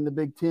and the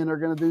Big Ten are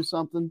going to do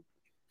something,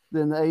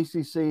 then the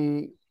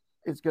ACC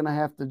is going to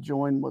have to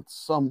join with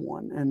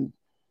someone. And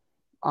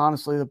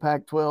honestly, the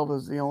Pac-12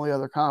 is the only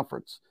other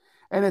conference.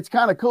 And it's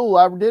kind of cool.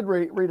 I did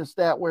read a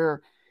stat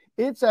where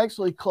it's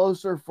actually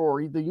closer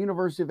for the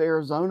University of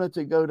Arizona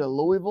to go to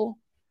Louisville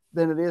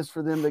than it is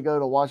for them to go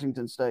to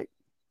Washington State.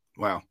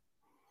 Wow.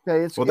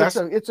 Okay,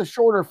 it's a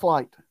shorter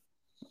flight.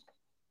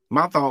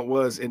 My thought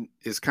was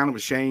it's kind of a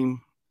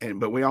shame,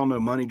 but we all know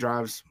money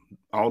drives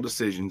all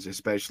decisions,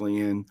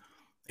 especially in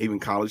even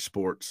college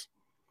sports.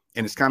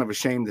 And it's kind of a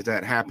shame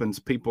that happens.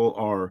 People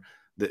are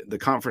the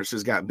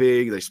conferences got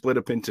big, they split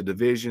up into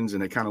divisions,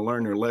 and they kind of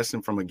learn their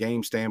lesson from a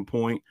game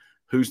standpoint.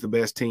 Who's the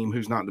best team?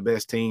 Who's not the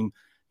best team?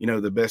 You know,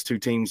 the best 2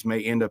 teams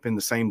may end up in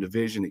the same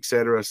division, et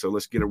cetera. So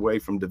let's get away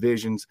from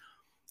divisions.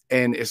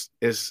 And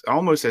it's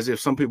almost as if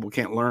some people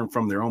can't learn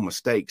from their own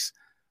mistakes.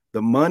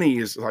 The money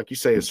is, like you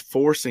say, is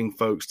forcing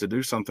folks to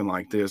do something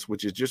like this,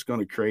 which is just going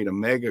to create a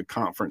mega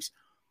conference.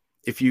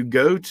 If you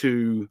go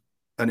to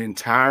an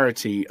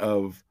entirety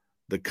of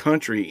the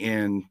country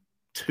in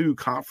 2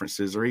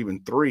 conferences or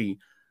even 3,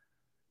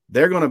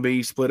 they're going to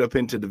be split up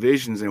into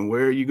divisions. And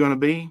where are you going to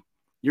be?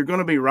 you're going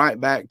to be right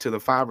back to the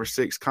 5 or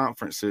 6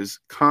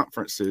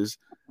 conferences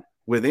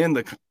within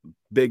the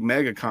big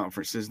mega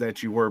conferences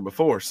that you were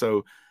before.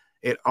 So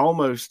it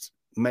almost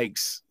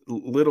makes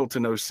little to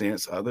no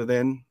sense other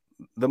than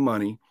the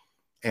money.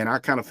 And I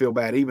kind of feel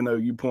bad, even though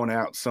you point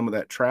out some of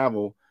that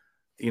travel,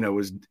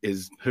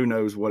 is who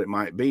knows what it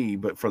might be.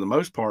 But for the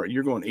most part,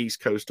 you're going East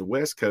Coast to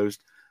West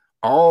Coast,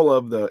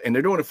 and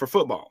they're doing it for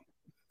football.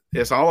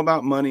 It's all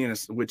about money,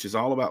 which is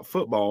all about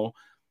football.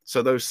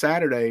 So those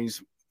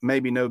Saturdays,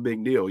 maybe no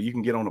big deal. You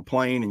can get on a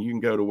plane and you can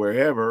go to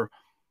wherever.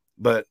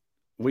 But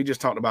we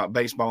just talked about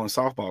baseball and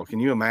softball. Can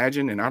you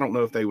imagine? And I don't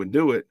know if they would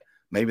do it.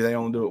 Maybe they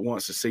only do it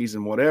once a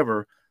season,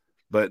 whatever.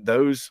 But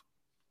those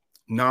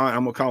I'm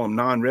going to call them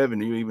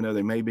non-revenue, even though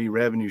they may be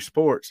revenue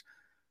sports,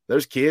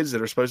 those kids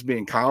that are supposed to be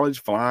in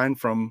college flying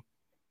from,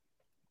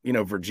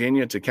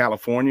 Virginia to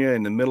California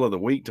in the middle of the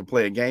week to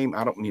play a game.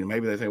 I don't,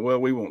 maybe they think, well,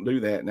 we won't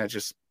do that. And that's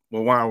just,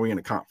 well, why are we in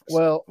a conference?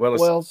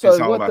 It's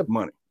all about the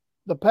money.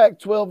 The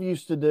Pac-12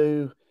 used to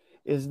do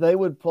is they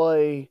would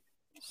play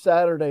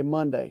Saturday,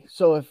 Monday.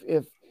 So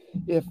if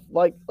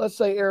like, let's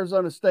say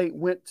Arizona State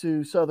went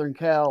to Southern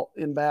Cal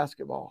in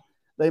basketball,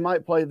 they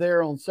might play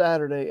there on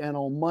Saturday and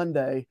on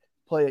Monday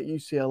play at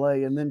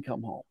UCLA and then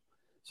come home.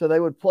 So they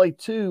would play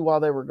 2 while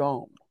they were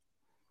gone.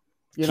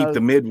 Keep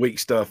the midweek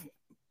stuff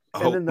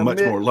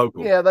more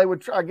local. Yeah,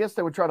 I guess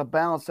they would try to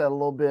balance that a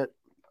little bit.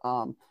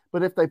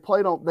 But if they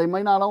played they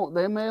may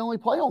only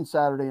play on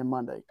Saturday and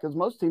Monday because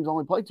most teams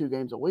only play 2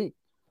 games a week.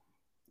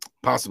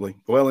 Possibly.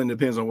 Well, it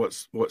depends on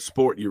what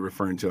sport you're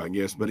referring to, I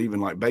guess. But even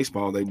like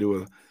baseball, they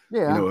do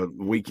a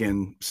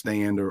weekend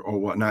stand or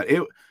whatnot.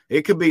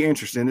 It could be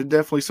interesting. There's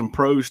definitely some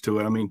pros to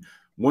it. I mean,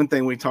 one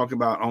thing we talk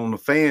about on the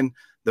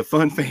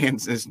fun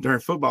fans is during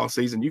football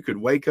season, you could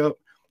wake up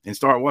and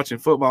start watching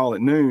football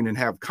at noon and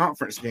have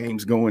conference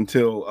games going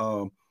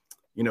till,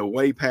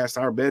 way past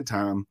our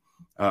bedtime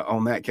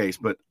on that case.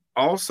 But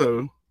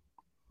also,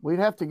 we'd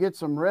have to get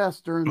some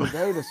rest during the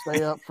day to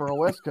stay up for a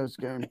West Coast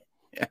game.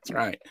 That's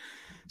right.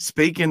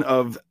 Speaking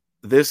of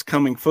this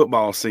coming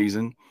football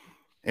season,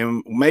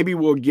 and maybe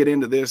we'll get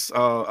into this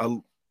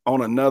on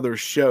another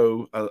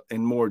show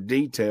in more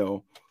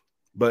detail,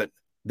 but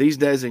these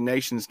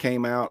designations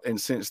came out, and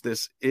since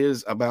this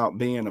is about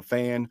being a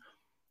fan,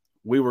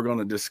 we were going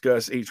to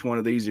discuss each one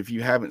of these. If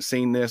you haven't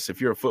seen this, if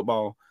you're a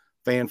football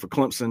fan for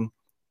Clemson,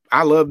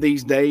 I love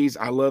these days.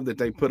 I love that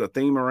they put a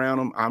theme around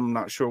them. I'm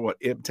not sure what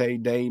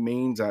IPTAY Day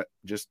means. I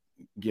just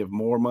give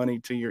more money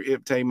to your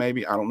IPTAY,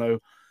 maybe. I don't know.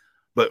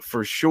 But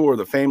for sure,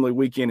 the family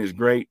weekend is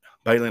great.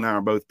 Bailey and I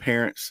are both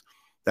parents.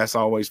 That's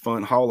always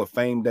fun. Hall of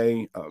Fame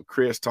Day,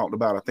 Chris talked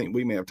about, I think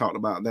we may have talked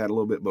about that a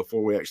little bit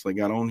before we actually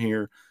got on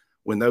here.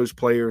 When those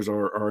players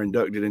are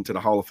inducted into the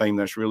Hall of Fame,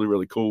 that's really,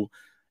 really cool.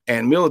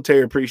 And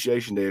Military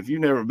Appreciation Day. If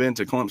you've never been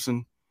to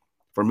Clemson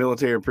for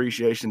Military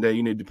Appreciation Day,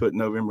 you need to put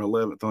November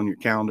 11th on your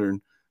calendar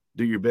and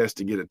do your best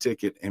to get a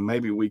ticket. And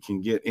maybe we can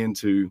get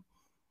into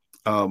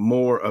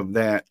more of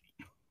that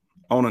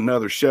on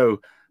another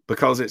show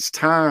because it's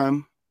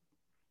time.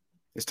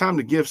 It's time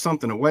to give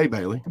something away,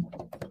 Bailey.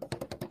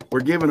 We're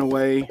giving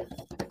away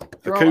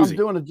a koozie. I'm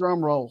doing a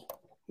drum roll.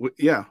 We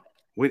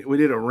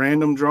did a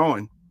random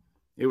drawing.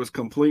 It was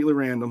completely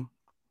random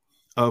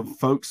of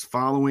folks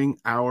following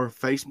our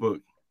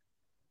Facebook.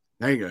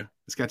 There you go.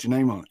 It's got your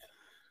name on it.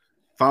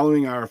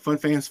 Following our Fun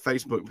Fans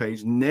Facebook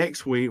page.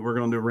 Next week, we're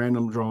going to do a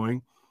random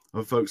drawing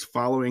of folks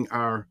following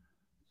our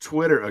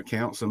Twitter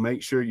account. So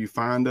make sure you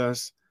find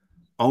us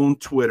on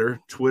Twitter.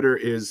 Twitter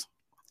is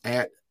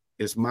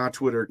my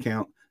Twitter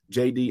account,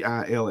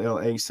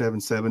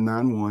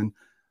 JDILLA7791.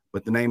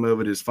 But the name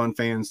of it is Fun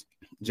Fans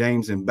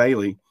James and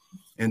Bailey.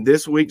 And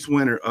this week's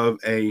winner of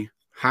a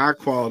high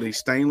quality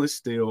stainless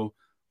steel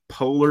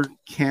Polar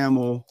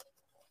Camel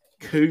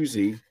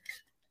koozie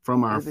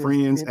from our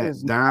friends at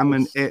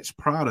Diamond Etch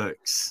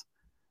Products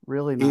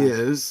really nice.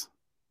 Is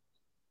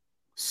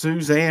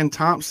Suzanne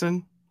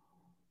Thompson.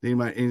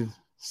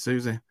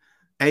 Suzanne,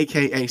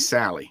 aka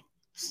Sally.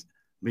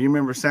 Do you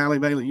remember Sally,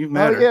 Bailey? You've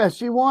met her. Yeah,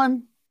 she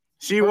won.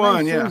 She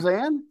won, yeah.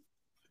 Suzanne?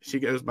 She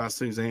goes by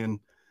Suzanne.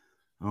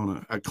 I don't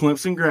know. A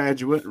Clemson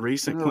graduate,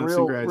 recent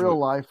Clemson graduate. Real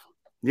life.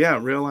 Yeah,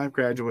 real life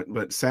graduate.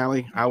 But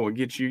Sally, I will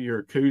get you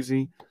your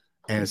koozie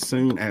as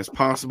soon as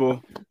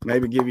possible.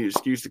 Maybe give you an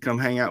excuse to come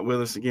hang out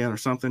with us again or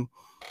something,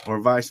 or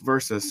vice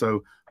versa.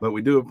 So, but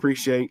we do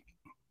appreciate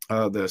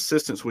the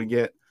assistance we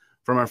get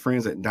from our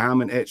friends at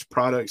Diamond Etch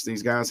Products.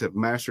 These guys have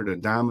mastered a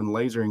diamond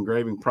laser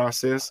engraving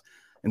process,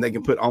 and they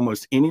can put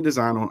almost any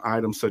design on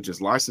items such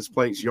as license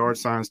plates, yard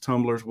signs,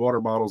 tumblers,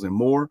 water bottles, and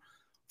more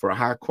for a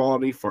high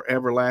quality,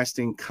 forever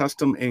lasting,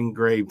 custom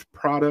engraved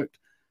product.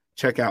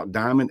 Check out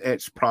Diamond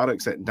Etch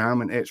Products at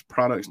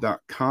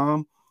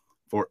diamondetchproducts.com.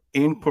 For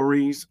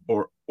inquiries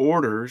or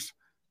orders,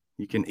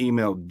 you can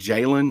email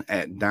Jalen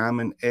at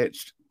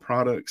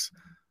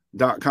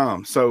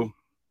diamondetchedproducts.com. So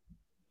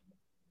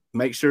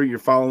make sure you're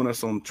following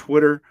us on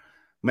Twitter.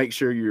 Make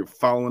sure you're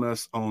following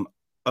us on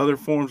other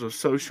forms of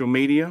social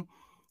media,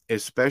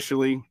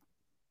 especially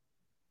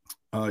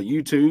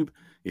YouTube.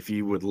 If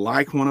you would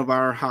like one of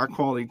our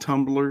high-quality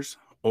tumblers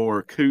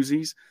or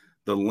koozies,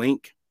 the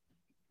link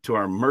to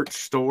our merch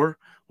store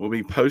will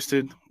be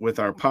posted with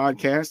our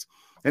podcast.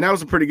 And that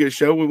was a pretty good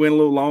show. We went a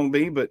little long,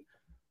 B, but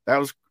that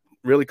was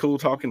really cool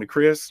talking to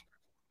Chris.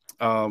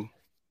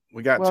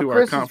 We got to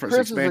our conference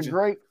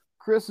expansion.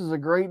 Chris is a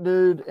great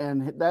dude,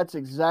 and that's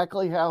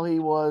exactly how he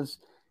was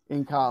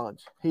in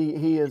college.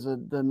 He is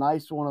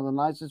one of the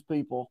nicest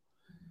people,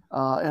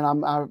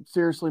 and I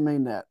seriously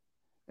mean that.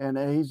 And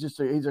he's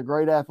a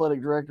great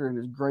athletic director, and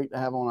is great to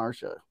have on our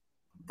show.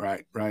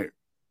 Right.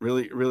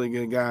 Really, really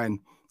good guy. And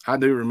I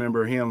do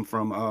remember him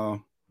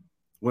from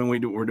when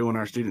were doing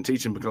our student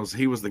teaching, because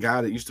he was the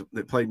guy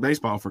that played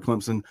baseball for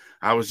Clemson.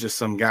 I was just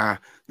some guy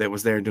that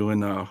was there doing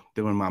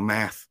my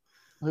math.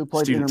 Who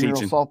played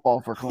intramural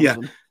softball for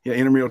Clemson. Yeah,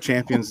 intramural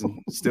champions, and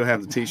still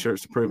have the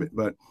T-shirts to prove it.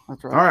 But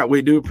that's right. All right,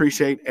 we do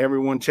appreciate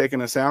everyone checking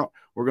us out.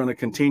 We're going to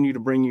continue to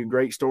bring you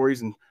great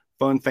stories and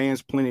fun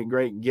fans, plenty of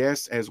great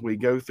guests as we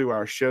go through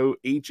our show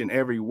each and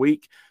every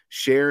week.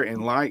 Share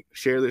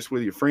this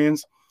with your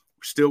friends.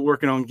 We're still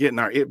working on getting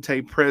our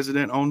IPTAY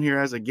president on here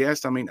as a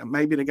guest. I mean,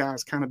 maybe the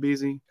guy's kind of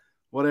busy,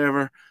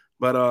 whatever,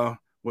 but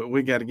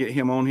we got to get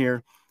him on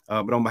here.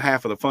 But on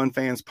behalf of the Fun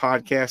Fans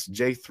Podcast,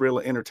 Jay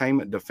Thrilla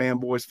Entertainment, the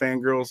Fanboys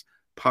Fangirls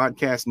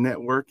Podcast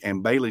Network,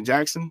 and Bailey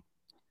Jackson,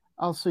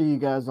 I'll see you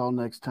guys all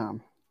next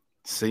time.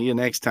 See you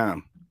next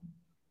time.